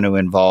 It's going to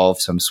involve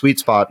some sweet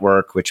spot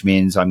work, which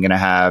means I'm going to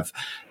have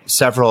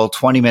several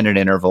 20-minute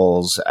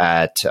intervals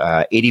at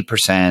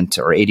 80%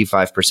 or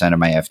 85% of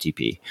my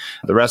FTP.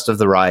 The rest of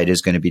the ride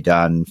is going to be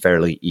done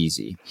fairly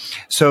easy.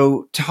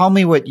 So tell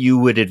me what you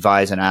would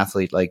advise an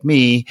athlete like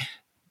me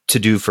to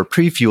do for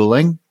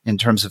pre-fueling in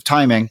terms of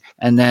timing,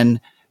 and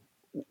then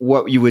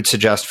what you would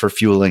suggest for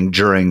fueling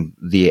during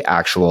the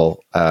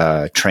actual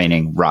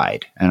training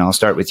ride. And I'll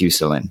start with you,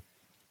 Celine.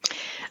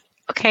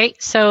 Okay,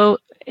 so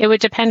it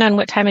would depend on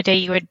what time of day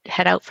you would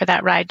head out for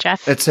that ride,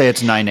 Jeff. Let's say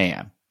it's 9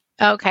 a.m.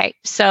 Okay,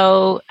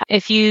 so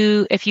if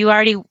you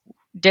already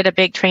did a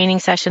big training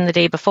session the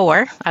day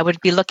before, I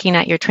would be looking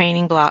at your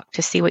training block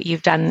to see what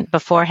you've done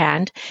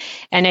beforehand.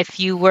 And if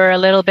you were a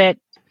little bit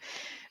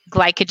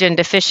glycogen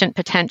deficient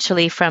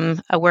potentially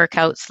from a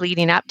workouts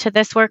leading up to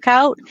this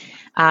workout,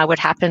 what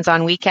happens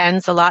on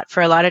weekends a lot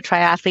for a lot of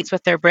triathletes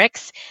with their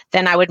bricks,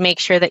 then I would make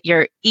sure that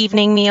your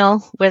evening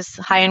meal was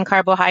high in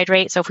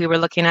carbohydrate. So if we were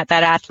looking at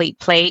that athlete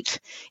plate,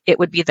 it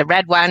would be the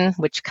red one,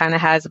 which kind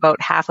of has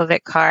about half of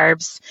it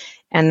carbs.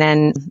 And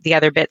then the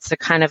other bits are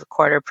kind of a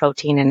quarter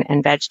protein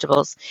and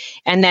vegetables.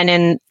 And then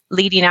in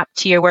leading up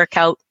to your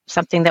workout,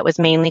 something that was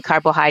mainly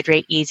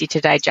carbohydrate, easy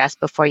to digest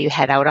before you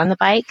head out on the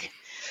bike.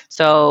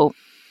 So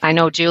I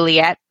know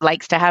Juliet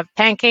likes to have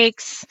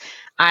pancakes.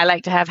 I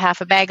like to have half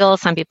a bagel.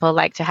 Some people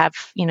like to have,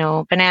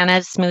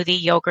 bananas,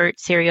 smoothie, yogurt,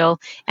 cereal,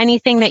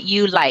 anything that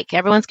you like.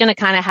 Everyone's going to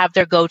kind of have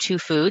their go-to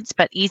foods,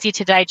 but easy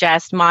to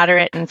digest,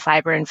 moderate in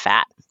fiber and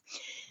fat.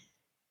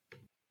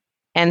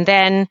 And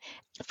then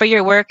for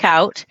your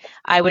workout,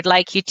 I would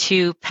like you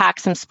to pack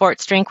some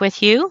sports drink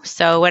with you.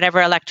 So whatever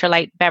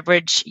electrolyte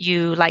beverage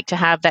you like to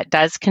have that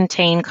does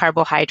contain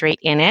carbohydrate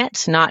in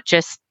it, not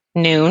just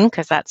Noon,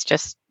 because that's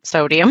just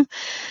sodium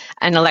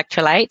and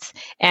electrolytes.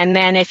 And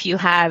then if you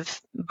have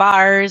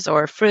bars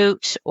or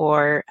fruit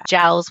or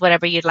gels,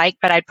 whatever you'd like,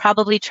 but I'd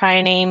probably try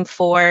and aim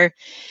for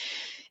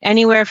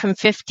anywhere from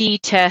 50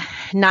 to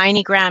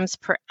 90 grams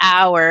per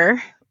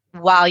hour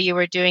while you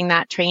were doing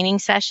that training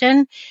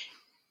session.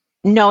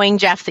 knowing,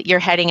 Jeff, that you're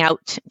heading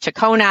out to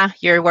Kona,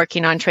 you're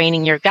working on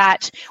training your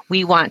gut,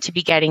 we want to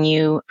be getting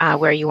you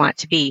where you want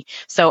to be.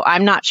 So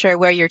I'm not sure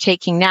where you're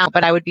taking now,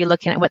 but I would be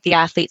looking at what the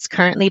athlete's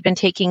currently been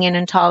taking in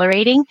and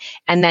tolerating,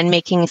 and then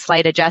making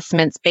slight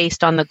adjustments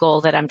based on the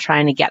goal that I'm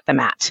trying to get them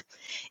at.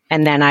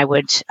 And then I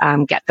would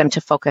get them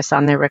to focus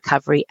on their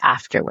recovery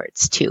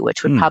afterwards too,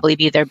 which would probably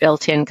be their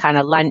built-in kind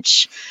of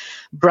lunch,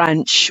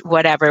 brunch,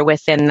 whatever,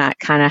 within that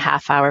kind of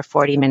half hour,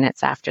 40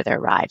 minutes after their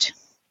ride.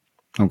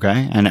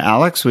 Okay. And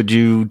Alex, would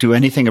you do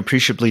anything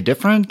appreciably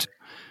different?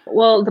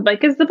 Well, the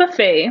bike is the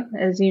buffet.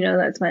 As you know,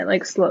 that's my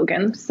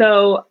slogan.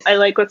 So I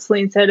like what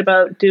Celine said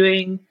about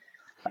doing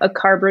a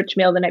carb-rich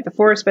meal the night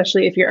before,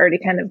 especially if you're already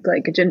kind of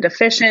glycogen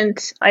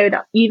deficient. I would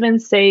even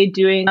say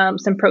doing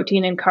some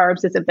protein and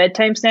carbs as a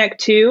bedtime snack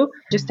too,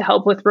 just to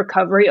help with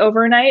recovery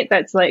overnight.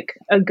 That's like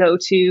a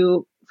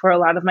go-to for a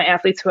lot of my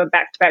athletes who have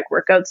back-to-back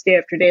workouts day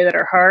after day that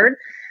are hard,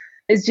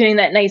 is doing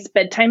that nice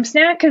bedtime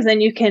snack, because then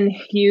you can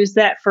use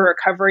that for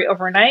recovery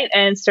overnight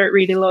and start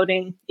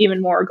reloading even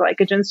more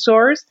glycogen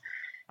stores.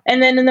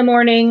 And then in the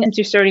morning, as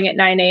you're starting at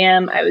 9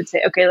 a.m., I would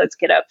say, okay, let's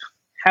get up,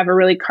 have a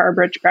really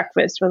carb-rich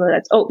breakfast, whether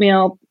that's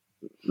oatmeal,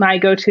 my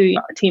go-to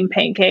team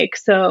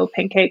pancakes. So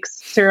pancakes,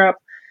 syrup,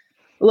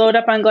 load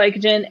up on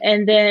glycogen.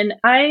 And then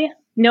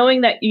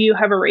knowing that you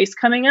have a race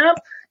coming up,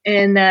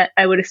 and that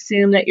I would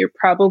assume that you've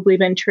probably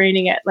been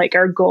training at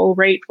our goal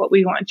rate, what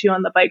we want you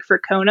on the bike for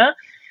Kona,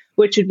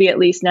 which would be at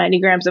least 90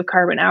 grams of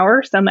carb an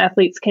hour. Some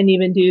athletes can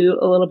even do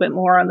a little bit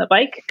more on the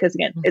bike because,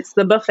 again, it's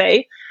the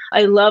buffet.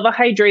 I love a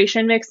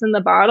hydration mix in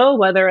the bottle,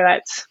 whether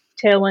that's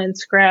Tailwind,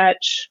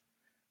 Scratch,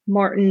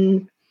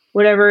 Morton,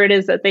 whatever it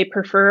is that they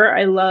prefer.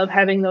 I love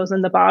having those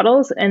in the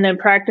bottles, and then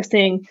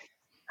practicing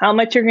how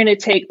much you're going to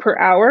take per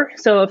hour.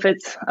 So if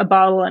it's a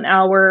bottle an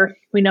hour,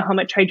 we know how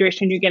much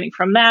hydration you're getting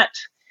from that.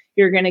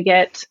 You're going to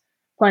get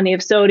plenty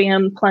of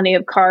sodium, plenty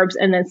of carbs,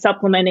 and then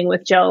supplementing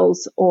with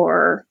gels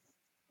or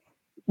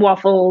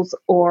waffles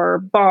or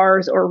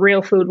bars or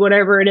real food,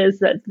 whatever it is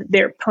that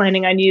they're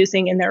planning on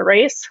using in their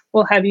race,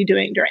 we'll have you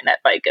doing during that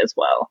bike as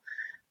well.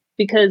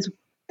 Because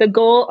the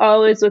goal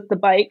always with the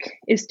bike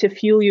is to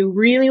fuel you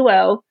really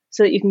well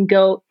so that you can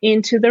go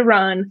into the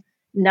run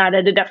not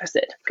at a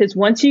deficit. Because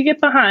once you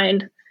get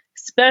behind,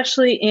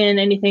 especially in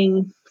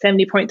anything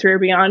 70.3 or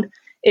beyond,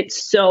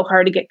 it's so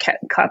hard to get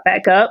caught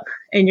back up,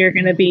 and you're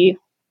going to be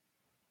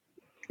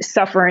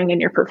suffering in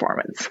your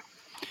performance.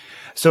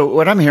 So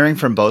what I'm hearing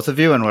from both of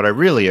you, and what I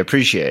really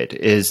appreciate,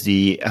 is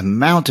the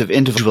amount of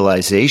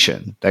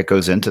individualization that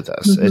goes into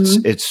this.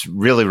 It's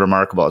really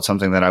remarkable. It's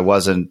something that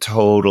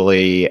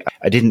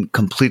I didn't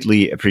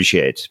completely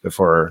appreciate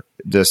before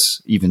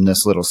this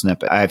little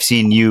snippet. I've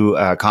seen you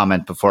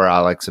comment before,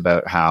 Alex,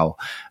 about how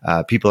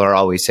people are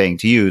always saying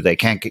to you they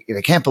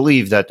can't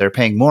believe that they're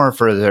paying more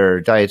for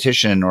their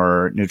dietitian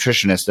or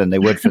nutritionist than they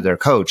would for their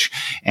coach,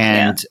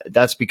 and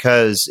that's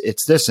because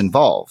it's this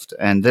involved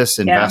and this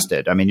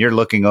invested. I mean, you're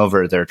looking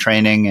over their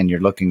training and you're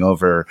looking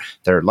over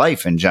their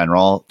life in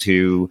general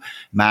to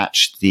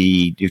match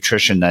the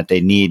nutrition that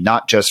they need,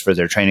 not just for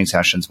their training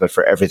sessions, but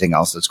for everything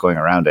else that's going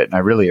around it. And I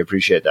really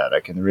appreciate that. I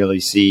can really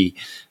see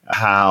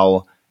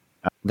how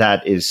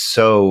that is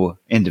so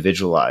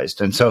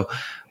individualized. And so,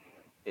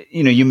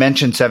 you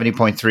mentioned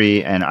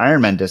 70.3 and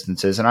Ironman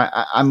distances, and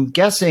I'm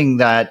guessing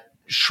that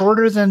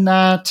shorter than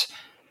that,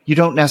 you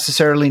don't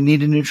necessarily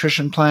need a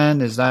nutrition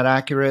plan. Is that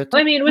accurate?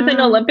 I mean, with an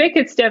Olympic,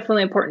 it's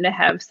definitely important to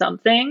have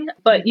something,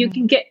 but you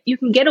can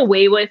get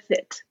away with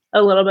it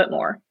a little bit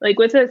more. Like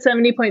with a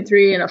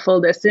 70.3 and a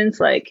full distance,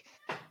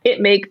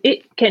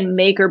 it can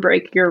make or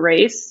break your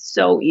race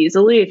so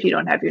easily if you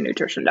don't have your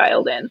nutrition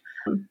dialed in.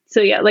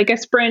 So yeah, like a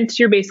sprint,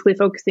 you're basically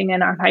focusing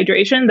in on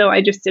hydration, though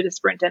I just did a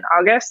sprint in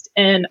August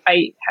and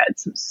I had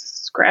some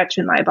Scratch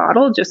in my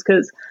bottle just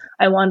because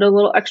I wanted a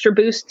little extra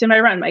boost to my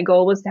run. My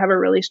goal was to have a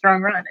really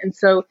strong run. And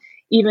so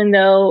even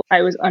though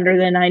I was under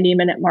the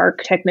 90-minute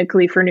mark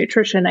technically for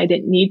nutrition, I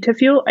didn't need to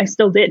fuel. I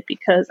still did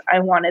because I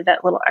wanted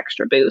that little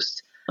extra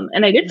boost.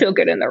 And I did feel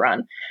good in the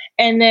run.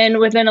 And then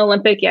with an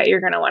Olympic, you're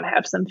going to want to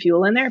have some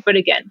fuel in there. But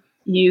again,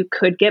 you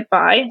could get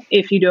by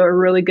if you do a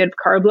really good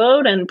carb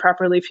load and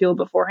properly fuel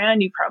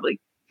beforehand.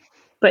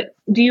 But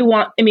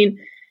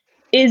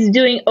is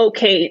doing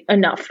okay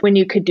enough when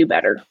you could do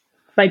better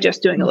by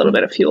just doing a little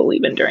bit of fuel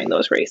even during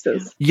those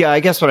races? Yeah,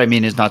 I guess what I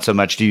mean is not so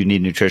much do you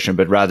need nutrition,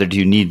 but rather do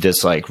you need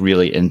this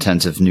really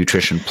intensive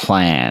nutrition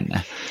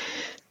plan?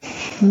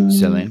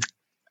 Celine?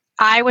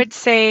 I would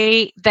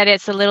say that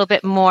it's a little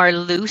bit more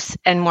loose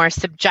and more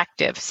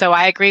subjective. So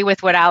I agree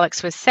with what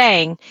Alex was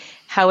saying.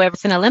 However,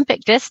 it's an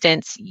Olympic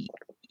distance.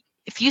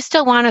 If you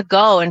still want to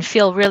go and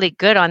feel really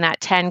good on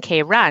that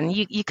 10K run,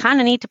 you kind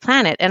of need to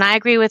plan it. And I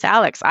agree with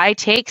Alex. I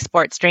take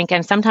sports drink,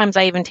 and sometimes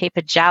I even take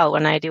a gel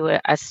when I do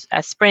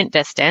a sprint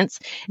distance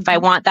if I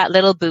want that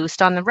little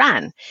boost on the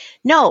run.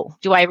 No,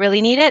 do I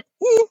really need it?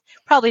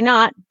 Probably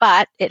not,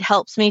 but it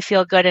helps me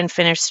feel good and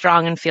finish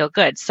strong and feel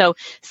good. So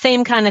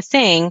same kind of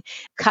thing,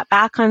 cut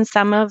back on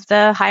some of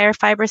the higher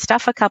fiber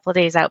stuff a couple of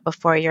days out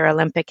before your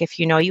Olympic if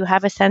you know you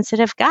have a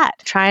sensitive gut.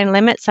 Try and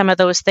limit some of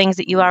those things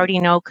that you already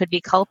know could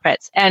be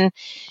culprits. And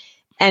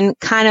and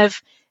kind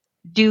of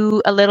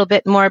do a little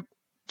bit more,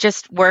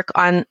 just work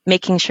on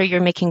making sure you're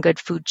making good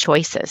food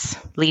choices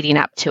leading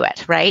up to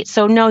it, right?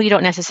 So no, you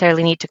don't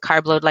necessarily need to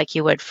carb load like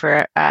you would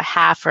for a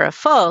half or a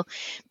full,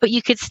 but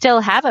you could still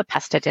have a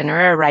pasta dinner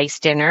or a rice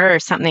dinner or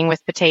something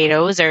with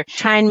potatoes, or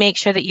try and make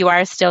sure that you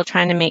are still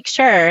trying to make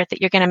sure that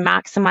you're going to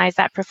maximize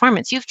that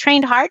performance. You've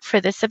trained hard for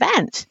this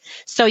event,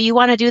 so you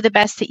want to do the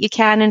best that you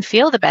can and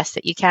feel the best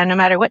that you can, no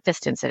matter what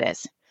distance it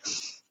is.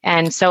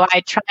 And so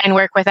I try and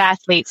work with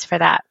athletes for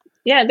that.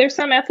 Yeah, there's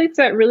some athletes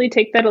that really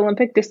take that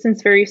Olympic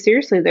distance very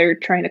seriously. They're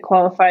trying to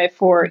qualify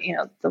for,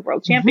 the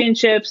World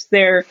Championships,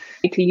 their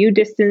ITU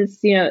distance.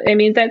 I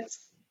mean, that's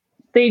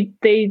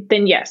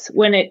then yes,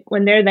 when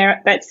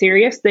they're that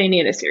serious, they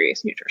need a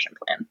serious nutrition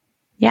plan.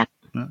 Yeah,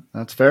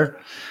 that's fair.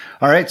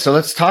 All right, so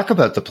let's talk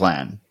about the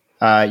plan.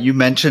 You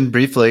mentioned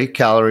briefly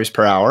calories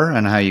per hour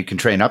and how you can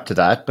train up to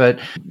that, but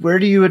where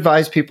do you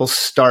advise people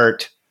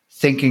start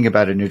thinking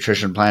about a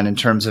nutrition plan in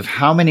terms of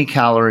how many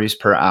calories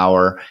per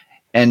hour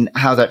and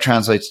how that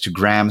translates to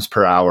grams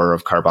per hour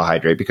of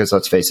carbohydrate? Because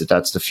let's face it,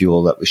 that's the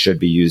fuel that we should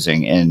be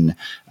using in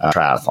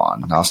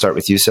triathlon. I'll start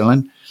with you,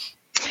 Celine.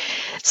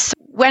 So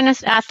when an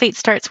athlete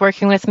starts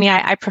working with me,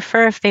 I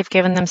prefer if they've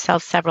given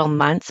themselves several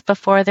months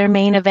before their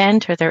main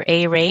event or their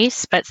A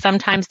race, but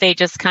sometimes they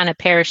just kind of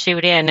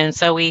parachute in. And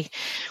so we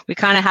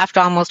kind of have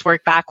to almost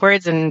work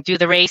backwards and do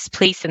the race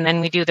piece, and then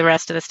we do the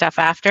rest of the stuff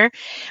after.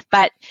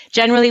 But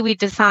generally we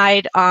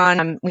decide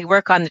on, we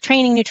work on the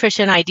training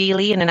nutrition.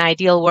 Ideally, in an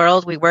ideal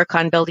world, we work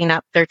on building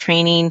up their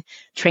training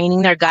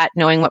their gut,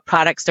 knowing what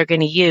products they're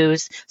going to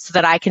use so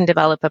that I can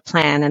develop a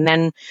plan. And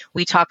then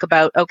we talk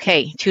about,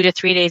 okay, 2 to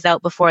 3 days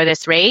out before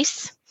this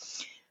race,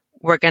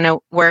 we're going to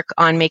work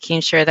on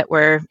making sure that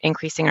we're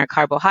increasing our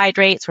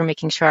carbohydrates. We're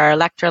making sure our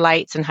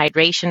electrolytes and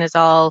hydration is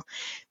all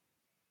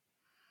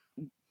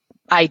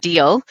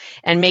ideal,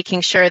 and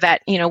making sure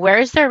that, where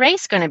is their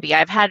race going to be?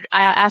 I've had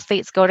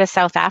athletes go to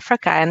South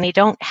Africa and they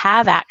don't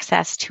have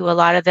access to a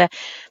lot of the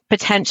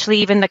potentially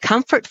even the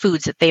comfort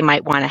foods that they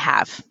might want to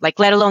have, like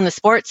let alone the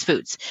sports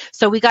foods.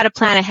 So we got to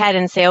plan ahead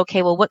and say,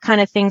 okay, well, what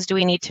kind of things do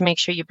we need to make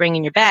sure you bring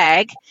in your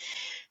bag?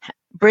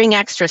 Bring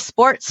extra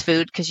sports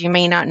food because you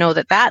may not know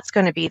that that's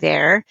going to be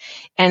there.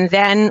 And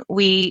then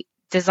we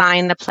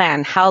design the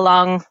plan. How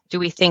long do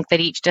we think that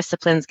each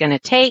discipline is going to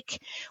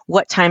take?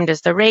 What time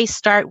does the race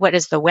start? What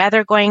is the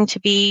weather going to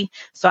be?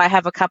 So I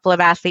have a couple of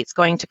athletes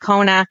going to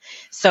Kona.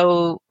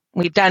 So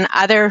we've done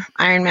other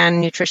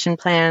Ironman nutrition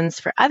plans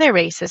for other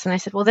races. And I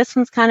said, well, this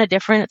one's kind of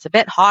different. It's a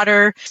bit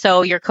hotter.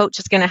 So your coach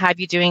is going to have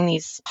you doing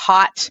these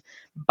hot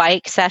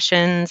bike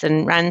sessions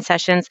and run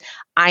sessions.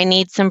 I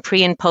need some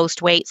pre and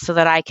post weights so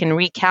that I can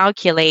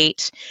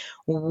recalculate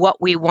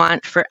what we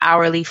want for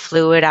hourly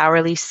fluid,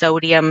 hourly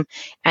sodium,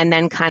 and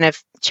then kind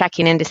of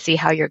checking in to see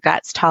how your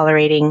gut's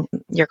tolerating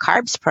your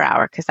carbs per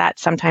hour, because that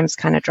sometimes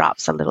kind of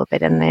drops a little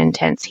bit in the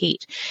intense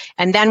heat.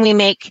 And then we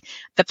make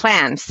the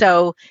plan.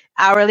 So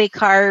hourly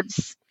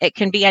carbs, it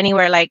can be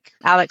anywhere, like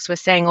Alex was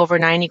saying, over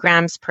 90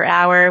 grams per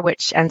hour,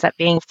 which ends up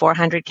being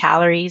 400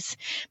 calories.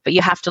 But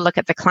you have to look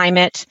at the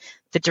climate,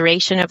 the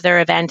duration of their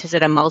event. Is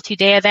it a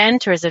multi-day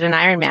event, or is it an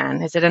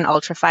Ironman? Is it an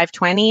Ultra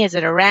 520? Is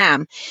it a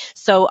RAM?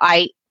 So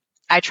I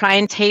try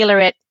and tailor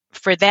it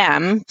for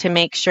them to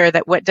make sure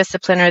that what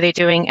discipline are they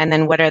doing, and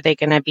then what are they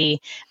going to be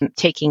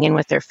taking in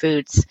with their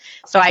foods.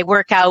 So I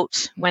work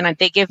out, when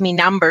they give me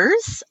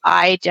numbers,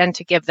 I tend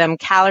to give them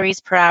calories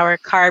per hour,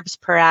 carbs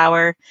per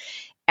hour,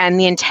 and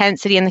the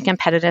intensity and the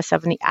competitiveness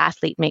of the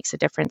athlete makes a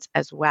difference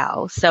as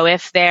well. So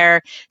if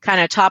they're kind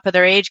of top of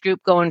their age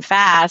group going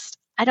fast,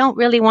 I don't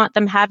really want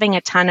them having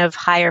a ton of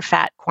higher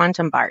fat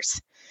quantum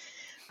bars.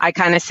 I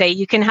kind of say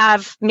you can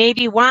have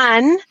maybe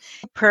one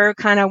per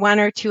kind of 1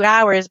 or 2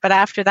 hours, but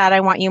after that, I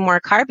want you more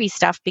carby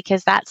stuff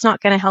because that's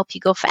not going to help you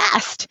go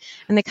fast.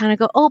 And they kind of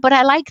go, oh, but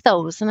I like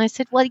those. And I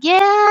said, well,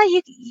 yeah,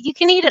 you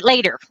can eat it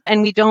later.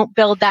 And we don't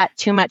build that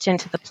too much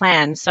into the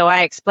plan. So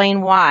I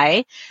explain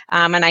why.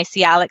 And I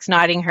see Alex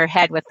nodding her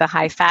head with the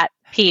high fat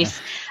piece.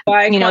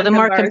 Why the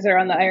more bars are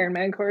on the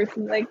Ironman course,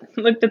 and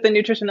looked at the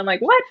nutrition. I'm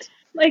like, what?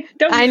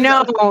 Don't I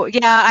know.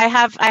 Yeah, I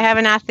have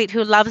an athlete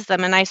who loves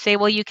them, and I say,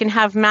 well, you can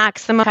have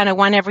maximum kind of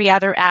one every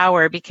other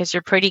hour because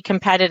you're pretty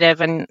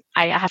competitive, and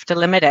I have to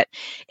limit it.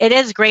 It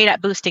is great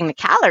at boosting the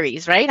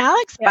calories, right,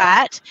 Alex?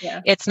 Yeah. But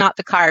it's not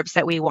the carbs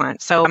that we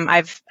want. So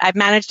I've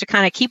managed to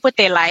kind of keep what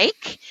they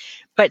like,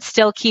 but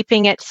still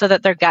keeping it so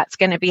that their gut's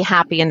going to be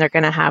happy and they're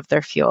going to have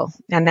their fuel.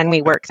 And then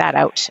we work that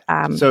out.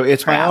 So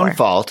it's my own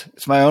fault.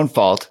 It's my own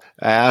fault.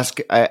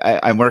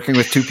 I'm working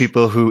with two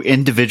people who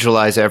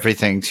individualize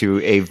everything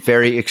to a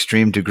very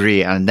extreme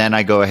degree. And then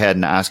I go ahead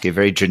and ask a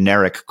very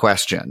generic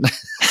question.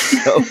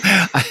 So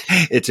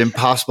it's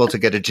impossible to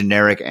get a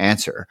generic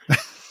answer.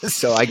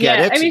 So I get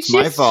it. It's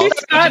my fault.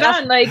 She's spot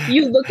on.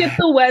 You look at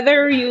the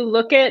weather, you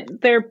look at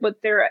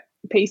what their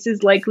pace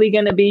is likely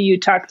going to be. You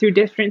talk through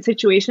different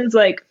situations.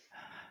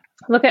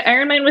 Look at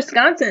Ironman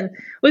Wisconsin.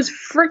 It was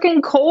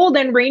freaking cold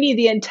and rainy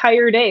the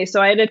entire day.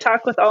 So I had to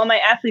talk with all my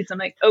athletes. I'm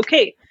like,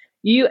 okay,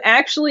 you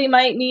actually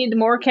might need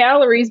more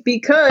calories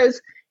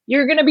because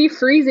you're going to be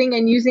freezing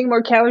and using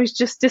more calories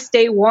just to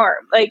stay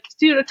warm. Like,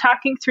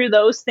 talking through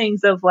those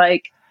things of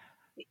like,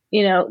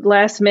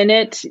 last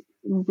minute,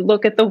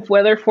 look at the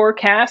weather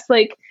forecast,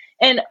 like,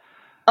 and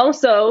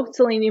also,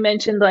 Celine, you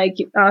mentioned like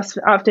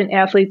often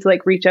athletes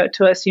like reach out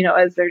to us,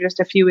 as they're just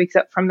a few weeks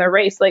up from their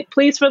race. Like,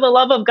 please, for the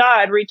love of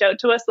God, reach out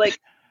to us like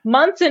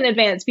months in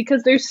advance,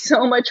 because there's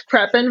so much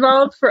prep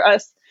involved for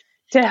us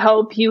to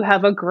help you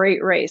have a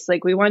great race.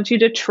 Like, we want you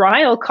to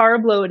trial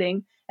carb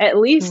loading at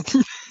least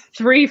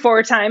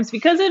 3-4 times,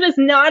 because it is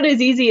not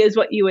as easy as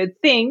what you would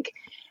think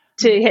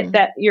to hit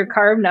your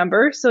carb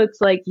number. So it's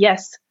like,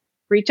 yes,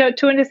 reach out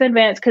to us in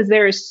advance, because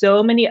there are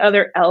so many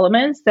other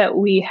elements that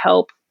we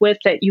help with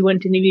that you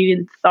wouldn't have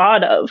even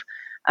thought of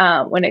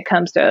when it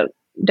comes to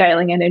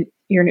dialing in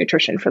your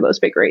nutrition for those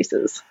big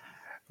races.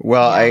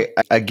 Well, I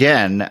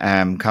again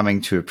am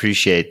coming to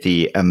appreciate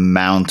the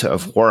amount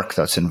of work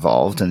that's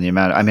involved and the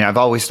amount. I mean, I've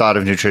always thought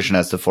of nutrition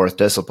as the fourth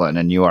discipline,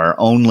 and you are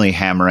only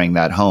hammering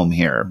that home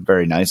here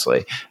very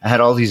nicely. I had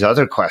all these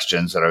other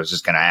questions that I was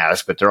just going to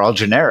ask, but they're all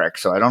generic,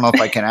 so I don't know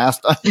if I can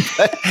ask them.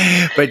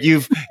 But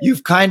you've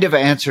kind of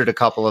answered a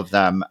couple of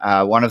them.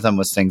 One of them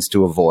was things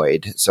to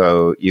avoid.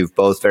 So you've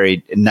both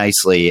very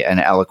nicely and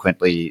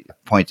eloquently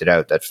pointed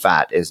out that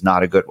fat is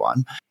not a good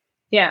one.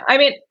 Yeah, I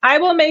mean, I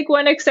will make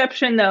one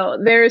exception, though.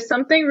 There's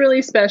something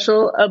really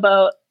special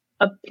about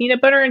a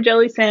peanut butter and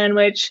jelly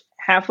sandwich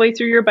halfway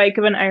through your bike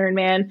of an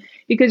Ironman,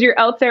 because you're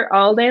out there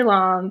all day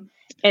long,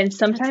 and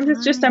sometimes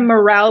it's just a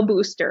morale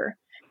booster.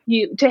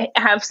 To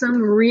have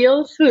some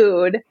real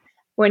food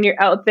when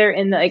you're out there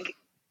and like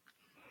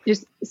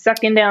just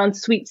sucking down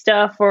sweet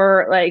stuff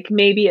or like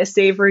maybe a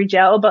savory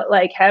gel, but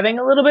like having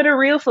a little bit of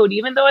real food,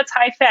 even though it's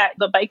high fat.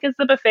 The bike is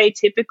the buffet.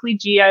 Typically,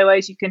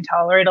 GI-wise, you can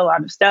tolerate a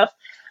lot of stuff.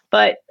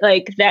 But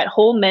like that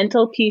whole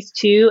mental piece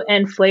too,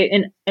 and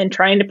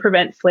trying to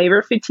prevent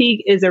flavor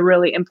fatigue is a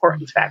really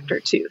important factor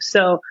too.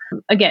 So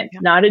again,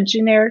 not a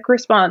generic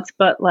response,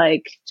 but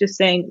like just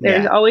saying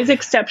there's always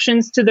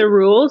exceptions to the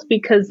rules,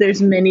 because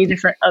there's many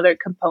different other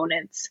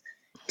components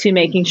to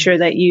making sure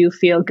that you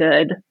feel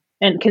good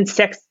and can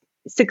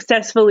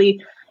successfully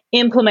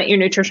implement your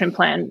nutrition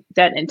plan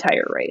that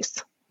entire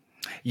race.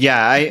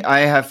 Yeah, I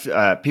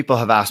have people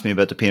have asked me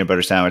about the peanut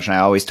butter sandwich, and I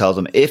always tell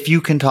them, if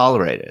you can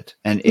tolerate it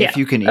and if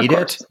you can eat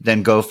it,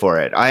 then go for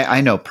it.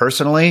 I know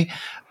personally,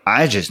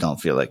 I just don't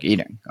feel like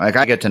eating. Like,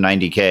 I get to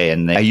 90K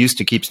and I used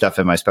to keep stuff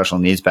in my special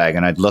needs bag,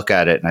 and I'd look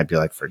at it and I'd be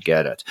like,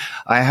 forget it.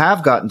 I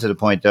have gotten to the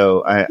point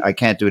though, I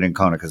can't do it in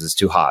Kona because it's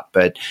too hot,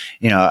 but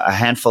a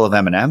handful of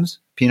M&Ms,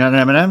 peanut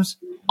M&Ms,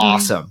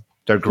 awesome.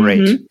 They're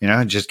great,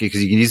 just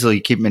because you can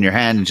easily keep them in your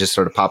hand and just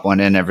sort of pop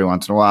one in every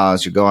once in a while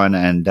as you're going.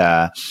 And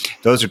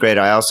those are great.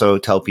 I also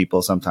tell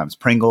people sometimes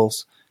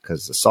Pringles,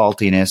 because the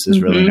saltiness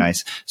is really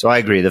nice. So I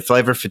agree. The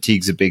flavor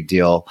fatigue's a big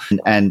deal.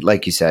 And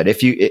like you said,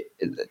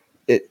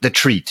 the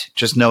treat,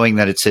 just knowing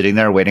that it's sitting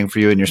there waiting for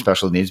you in your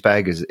special needs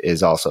bag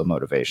is also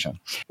motivation.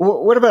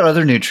 What about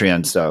other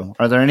nutrients, though?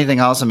 Are there anything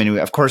else? I mean,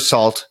 of course,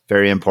 salt,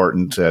 very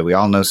important. We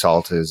all know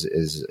salt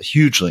is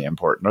hugely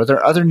important. Are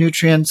there other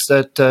nutrients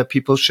that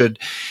people should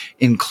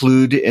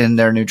include in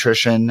their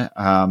nutrition?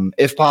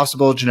 If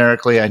possible,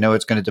 generically, I know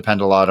it's going to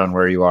depend a lot on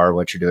where you are,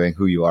 what you're doing,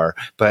 who you are.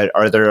 But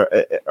are there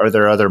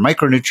other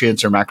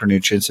micronutrients or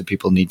macronutrients that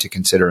people need to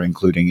consider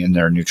including in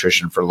their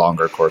nutrition for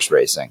longer course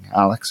racing?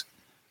 Alex?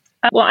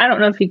 Well, I don't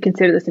know if you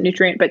consider this a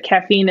nutrient, but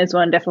caffeine is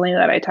one definitely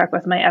that I talk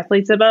with my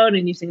athletes about,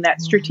 and using that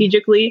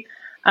strategically,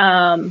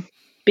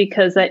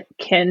 because that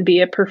can be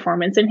a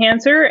performance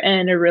enhancer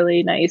and a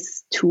really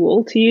nice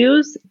tool to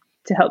use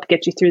to help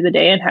get you through the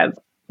day and have,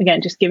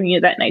 again, just giving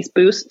you that nice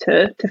boost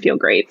to feel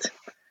great.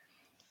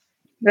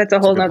 That's a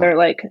whole nother,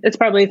 it's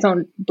probably its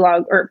own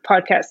blog or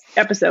podcast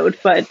episode,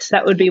 but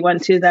that would be one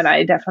too that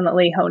I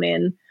definitely hone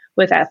in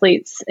with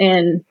athletes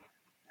in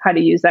how to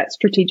use that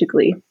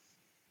strategically.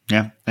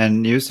 Yeah.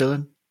 And you,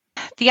 Celine?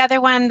 The other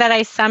one that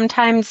I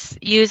sometimes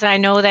use, I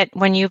know that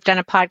when you've done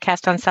a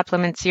podcast on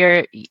supplements,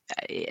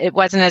 it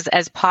wasn't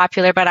as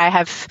popular, but I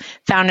have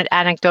found it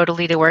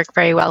anecdotally to work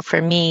very well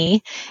for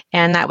me.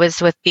 And that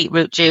was with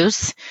beetroot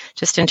juice,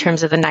 just in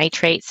terms of the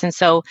nitrates. And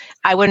so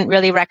I wouldn't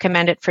really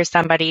recommend it for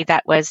somebody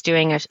that was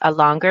doing a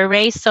longer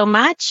race so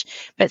much,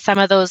 but some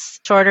of those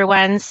shorter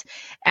ones,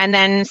 and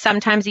then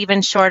sometimes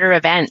even shorter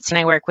events. And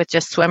I work with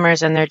just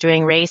swimmers and they're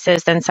doing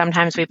races. Then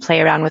sometimes we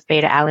play around with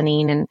beta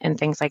alanine and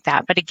things like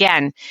that. But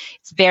again,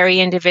 it's very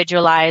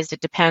individualized. It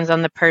depends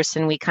on the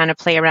person. We kind of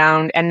play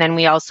around. And then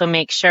we also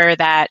make sure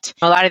that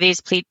a lot of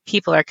these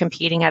people are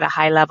competing at a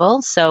high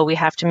level. So we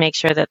have to make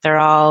sure that they're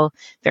all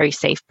very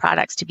safe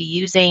products to be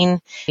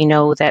using. We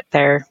know that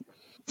they're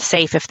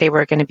safe if they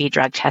were going to be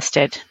drug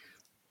tested.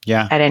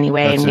 at any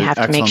way, and we have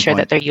to make sure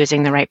that they're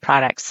using the right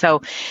products.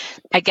 So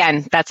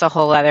again, that's a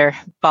whole other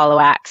ball of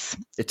wax.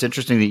 It's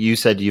interesting that you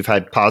said you've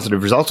had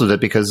positive results with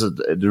it, because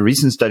the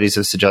recent studies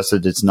have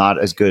suggested it's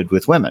not as good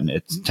with women.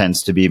 It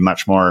tends to be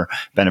much more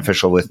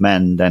beneficial with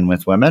men than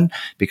with women,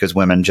 because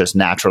women just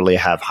naturally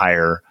have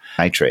higher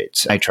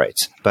nitrates.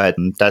 But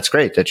that's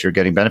great that you're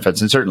getting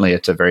benefits. And certainly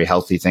it's a very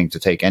healthy thing to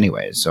take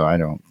anyway. So I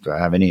don't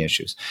have any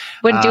issues.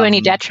 Wouldn't do any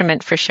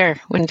detriment for sure.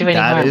 Wouldn't do any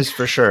harm. That is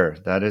for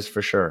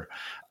sure.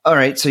 All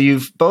right. So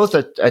you've both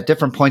at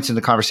different points in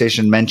the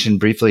conversation mentioned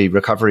briefly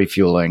recovery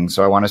fueling.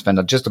 So I want to spend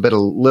just a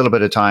little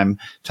bit of time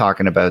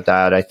talking about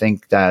that. I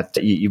think that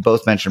you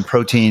both mentioned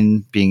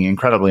protein being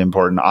incredibly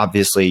important.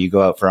 Obviously, you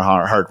go out for a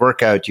hard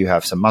workout, you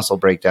have some muscle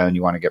breakdown,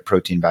 you want to get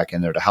protein back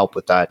in there to help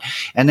with that.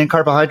 And then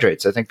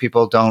carbohydrates. I think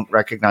people don't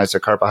recognize that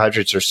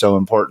carbohydrates are so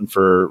important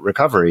for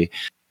recovery.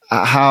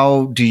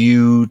 How do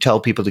you tell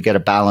people to get a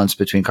balance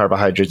between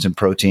carbohydrates and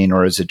protein,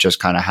 or is it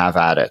just kind of have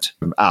at it?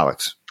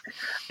 Alex?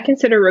 I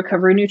consider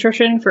recovery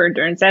nutrition for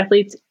endurance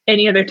athletes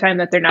any other time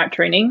that they're not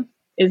training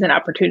is an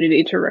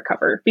opportunity to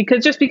recover,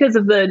 because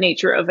of the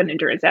nature of an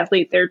endurance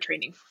athlete, they're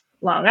training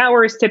long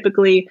hours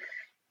typically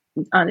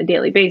on a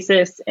daily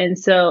basis. And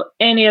so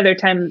any other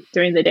time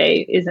during the day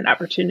is an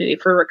opportunity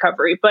for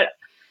recovery. But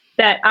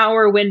that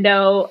hour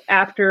window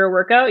after a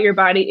workout, your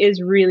body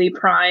is really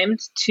primed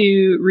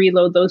to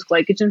reload those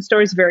glycogen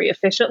stores very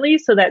efficiently.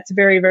 So that's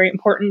very, very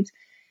important.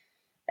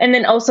 And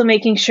then also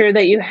making sure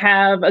that you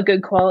have a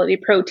good quality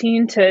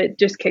protein to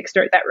just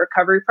kickstart that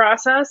recovery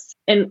process.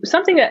 And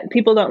something that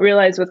people don't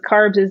realize with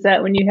carbs is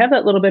that when you have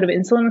that little bit of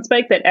insulin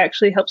spike, that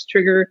actually helps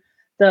trigger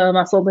the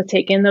muscle to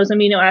take in those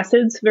amino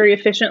acids very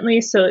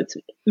efficiently. So it's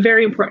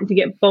very important to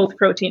get both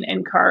protein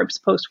and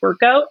carbs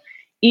post-workout.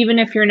 Even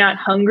if you're not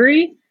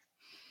hungry,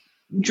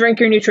 drink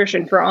your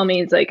nutrition for all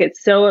means. Like,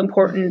 it's so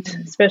important,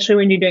 especially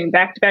when you're doing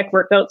back-to-back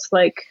workouts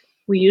like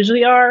we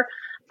usually are,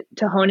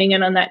 to honing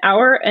in on that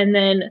hour. And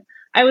then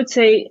I would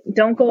say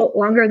don't go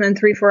longer than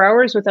 3-4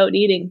 hours without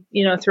eating,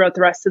 throughout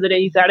the rest of the day.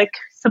 You got to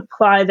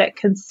supply that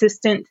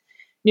consistent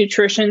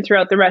nutrition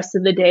throughout the rest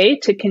of the day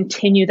to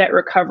continue that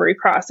recovery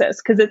process.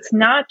 Because it's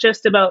not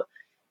just about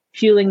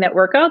fueling that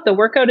workout. The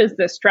workout is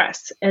the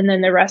stress. And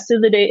then the rest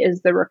of the day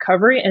is the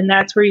recovery. And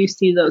that's where you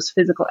see those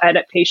physical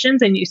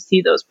adaptations and you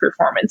see those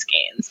performance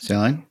gains.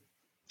 Celine?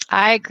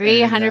 I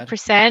agree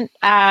 100%.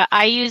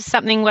 I use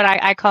something what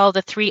I call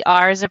the 3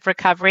 R's of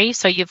recovery.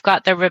 So you've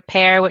got the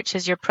repair, which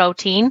is your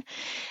protein,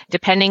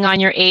 depending on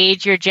your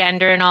age, your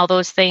gender, and all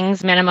those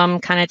things,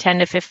 minimum kind of 10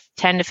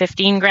 to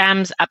 15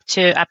 grams up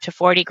to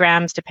 40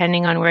 grams,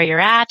 depending on where you're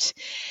at.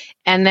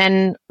 And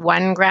then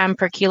 1 gram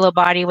per kilo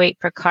body weight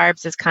per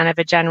carbs is kind of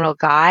a general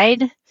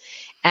guide.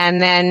 And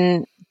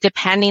then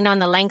depending on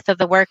the length of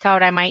the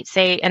workout, I might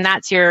say, and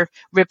that's your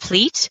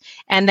replete,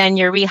 and then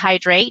your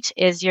rehydrate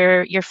is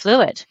your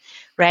fluid,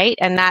 right?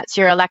 And that's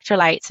your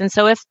electrolytes. And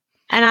so if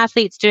an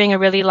athlete's doing a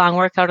really long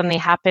workout and they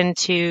happen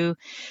to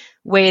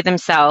weigh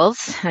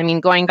themselves, I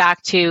mean, going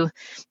back to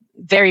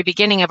very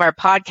beginning of our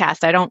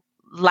podcast, I don't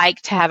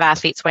like to have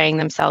athletes weighing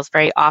themselves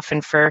very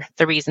often for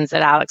the reasons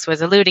that Alex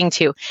was alluding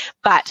to.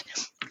 But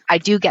I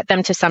do get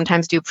them to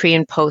sometimes do pre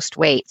and post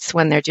weights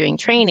when they're doing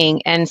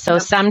training. And so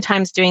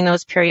sometimes doing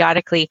those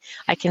periodically,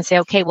 I can say,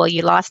 okay, well,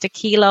 you lost 1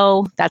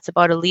 kilo. That's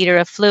about 1 liter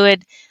of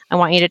fluid. I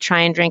want you to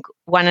try and drink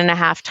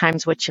 1.5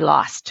 times what you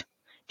lost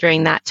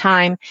during that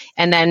time.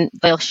 And then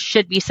there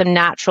should be some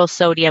natural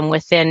sodium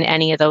within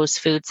any of those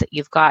foods that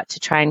you've got to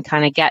try and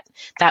kind of get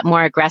that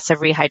more aggressive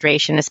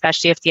rehydration,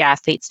 especially if the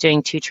athlete's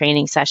doing 2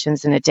 training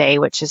sessions in a day,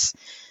 which is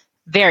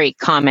very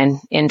common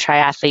in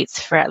triathletes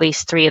for at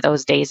least 3 of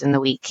those days in the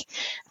week,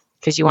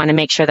 because you want to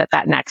make sure that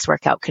that next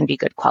workout can be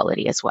good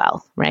quality as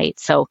well, right?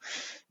 So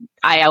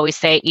I always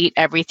say eat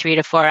every 3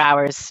 to 4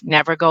 hours,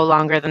 never go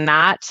longer than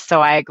that.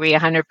 So I agree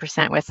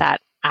 100% with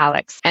that,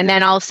 Alex. And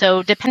then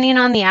also, depending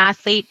on the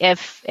athlete,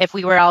 if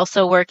we were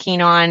also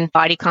working on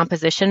body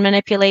composition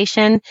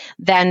manipulation,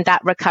 then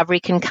that recovery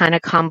can kind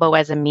of combo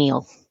as a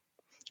meal,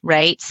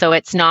 right? So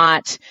it's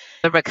not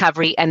the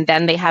recovery and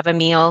then they have a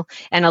meal.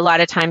 And a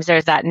lot of times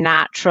there's that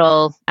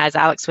natural, as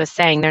Alex was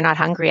saying, they're not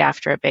hungry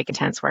after a big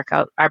intense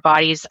workout. Our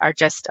bodies are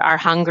just, our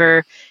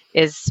hunger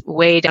is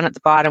way down at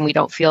the bottom. We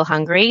don't feel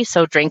hungry.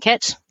 So drink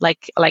it,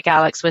 like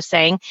Alex was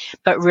saying,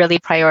 but really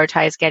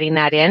prioritize getting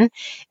that in.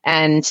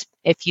 And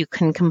if you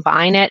can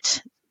combine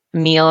it,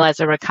 meal as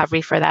a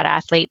recovery for that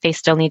athlete, they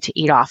still need to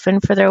eat often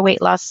for their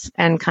weight loss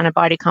and kind of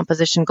body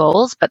composition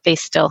goals, but they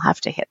still have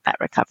to hit that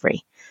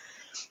recovery.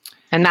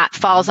 And that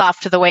falls off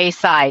to the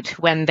wayside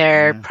when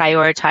they're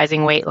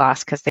prioritizing weight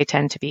loss because they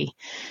tend to be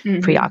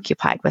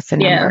preoccupied with the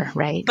number,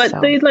 right? But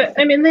they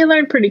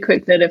learn pretty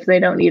quick that if they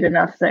don't eat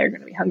enough, they're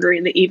going to be hungry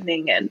in the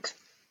evening. And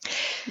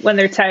when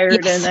they're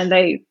tired and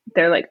then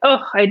they're like, oh,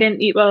 I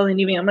didn't eat well in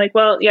the evening. I'm like,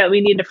 well, yeah, we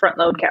need to front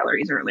load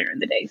calories earlier in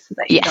the day so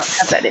that you don't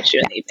have that issue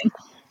in the evening.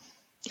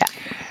 Yeah,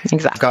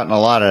 exactly. I've gotten a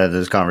lot out of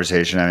this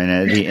conversation. I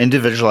mean, the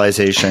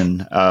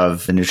individualization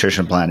of the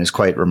nutrition plan is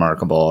quite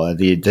remarkable.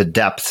 The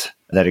depth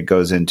that it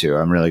goes into,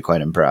 I'm really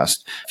quite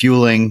impressed.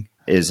 Fueling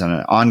is an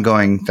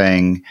ongoing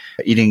thing,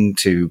 eating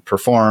to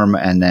perform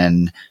and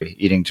then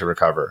eating to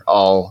recover,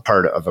 all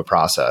part of a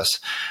process.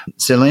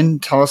 Celine,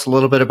 tell us a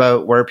little bit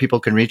about where people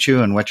can reach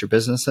you and what your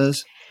business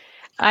is.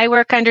 I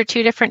work under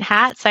two different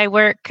hats. I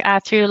work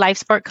through Life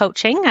Sport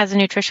Coaching as a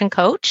nutrition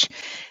coach.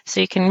 So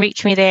you can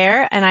reach me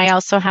there. And I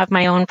also have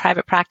my own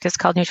private practice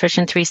called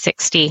Nutrition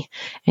 360.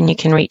 And you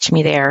can reach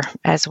me there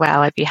as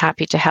well. I'd be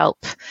happy to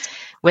help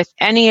with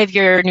any of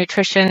your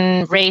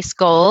nutrition race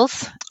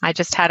goals. I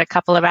just had a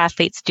couple of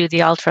athletes do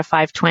the Ultra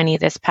 520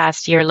 this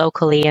past year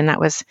locally. And that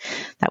was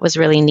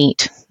really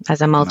neat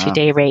as a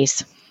multi-day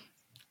race.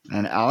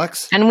 And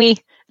Alex? And we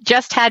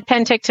just had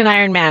Penticton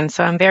Ironman,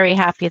 so I'm very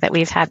happy that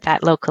we've had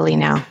that locally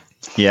now.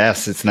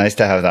 Yes, it's nice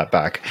to have that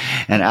back.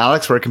 And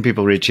Alex, where can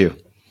people reach you?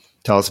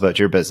 Tell us about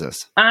your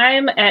business.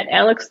 I'm at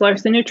Alex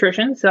Larson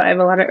Nutrition, so I have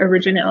a lot of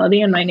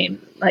originality in my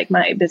name, like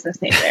my business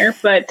name there.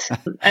 But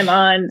I'm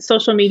on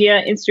social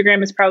media.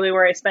 Instagram is probably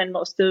where I spend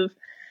most of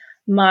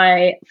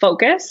my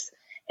focus.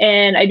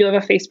 And I do have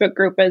a Facebook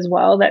group as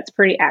well that's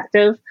pretty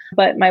active.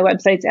 But my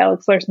website's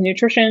Alex Larson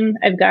Nutrition.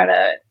 I've got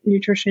a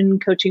nutrition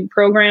coaching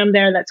program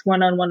there that's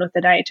one-on-one with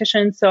the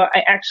dietitian. So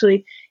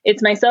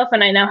it's myself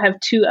and I now have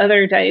two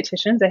other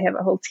dietitians. I have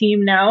a whole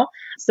team now.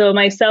 So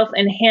myself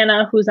and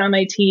Hannah, who's on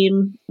my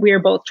team, we are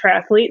both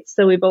triathletes.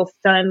 So we both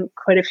done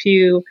quite a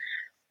few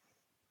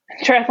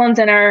triathlons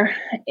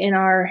in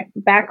our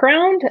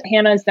background.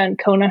 Hannah's done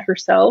Kona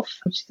herself.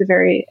 She's a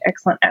very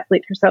excellent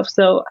athlete herself.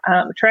 So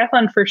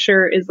triathlon for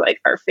sure is like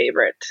our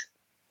favorite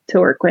to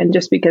work with,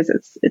 just because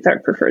it's our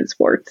preferred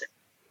sport.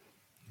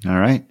 All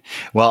right.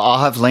 Well,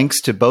 I'll have links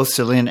to both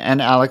Celine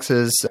and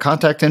Alex's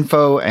contact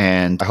info,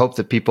 and I hope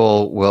that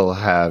people will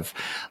have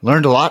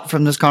learned a lot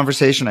from this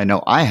conversation. I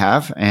know I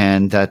have,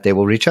 and that they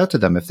will reach out to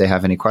them if they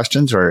have any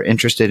questions or are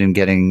interested in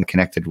getting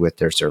connected with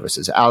their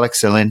services.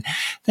 Alex, Celine,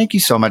 thank you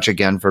so much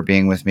again for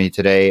being with me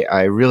today.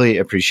 I really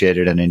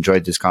appreciated and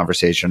enjoyed this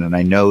conversation, and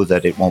I know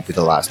that it won't be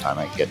the last time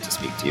I get to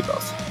speak to you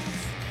both.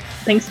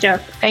 Thanks,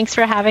 Jeff. Thanks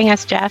for having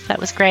us, Jeff. That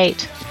was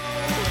great.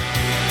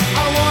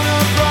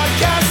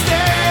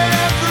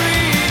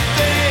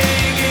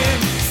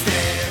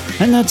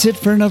 And that's it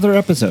for another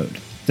episode.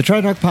 The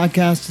TriDoc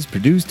Podcast is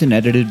produced and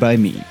edited by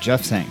me,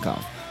 Jeff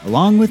Sankoff,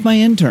 along with my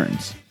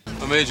interns.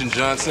 I'm Agent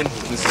Johnson.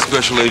 This is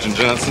Special Agent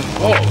Johnson.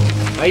 Oh,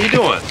 how you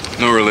doing?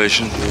 No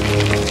relation.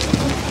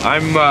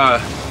 I'm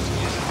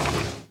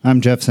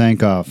Jeff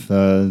Sankoff,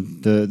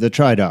 the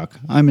TriDoc.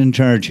 I'm in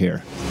charge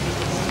here.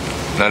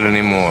 Not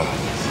anymore.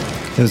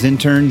 Those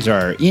interns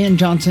are Ian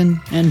Johnson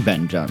and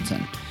Ben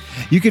Johnson.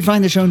 You can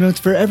find the show notes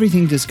for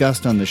everything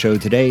discussed on the show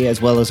today,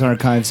 as well as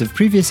archives of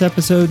previous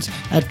episodes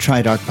at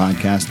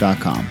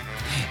tridocpodcast.com.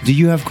 Do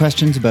you have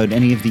questions about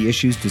any of the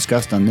issues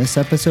discussed on this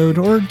episode,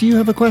 or do you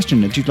have a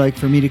question that you'd like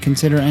for me to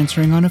consider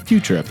answering on a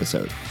future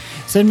episode?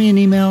 Send me an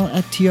email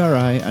at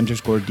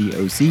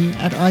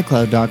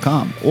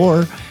tri_doc@icloud.com,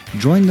 or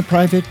join the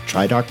private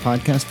TriDoc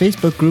Podcast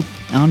Facebook group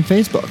on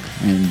Facebook,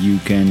 and you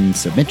can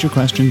submit your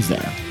questions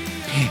there.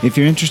 If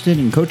you're interested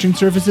in coaching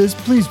services,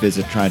 please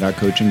visit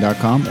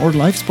tridoccoaching.com or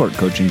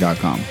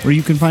lifesportcoaching.com, where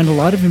you can find a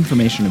lot of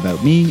information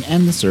about me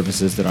and the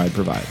services that I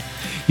provide.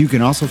 You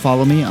can also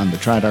follow me on the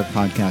TriDoc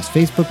Podcast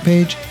Facebook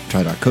page,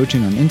 TriDoc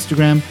Coaching on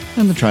Instagram,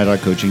 and the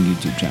TriDoc Coaching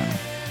YouTube channel.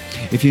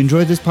 If you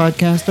enjoyed this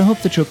podcast, I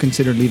hope that you'll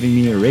consider leaving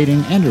me a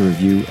rating and a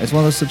review, as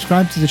well as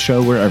subscribe to the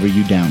show wherever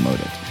you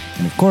download it.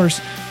 And of course,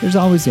 there's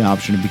always the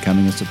option of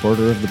becoming a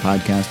supporter of the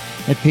podcast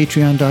at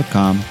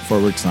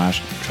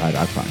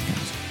patreon.com/TriDoc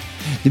Podcast.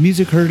 The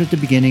music heard at the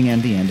beginning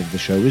and the end of the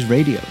show is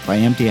Radio by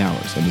Empty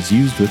Hours and is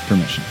used with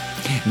permission.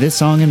 This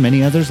song and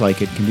many others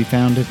like it can be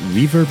found at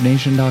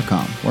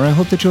ReverbNation.com, where I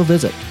hope that you'll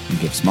visit and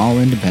give small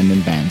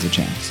independent bands a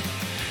chance.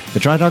 The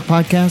TriDoc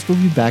Podcast will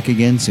be back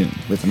again soon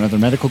with another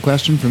medical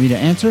question for me to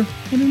answer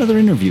and another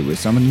interview with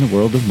someone in the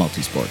world of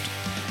multisport.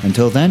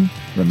 Until then,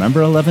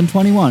 remember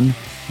 1121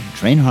 and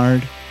train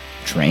hard,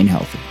 train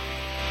healthy.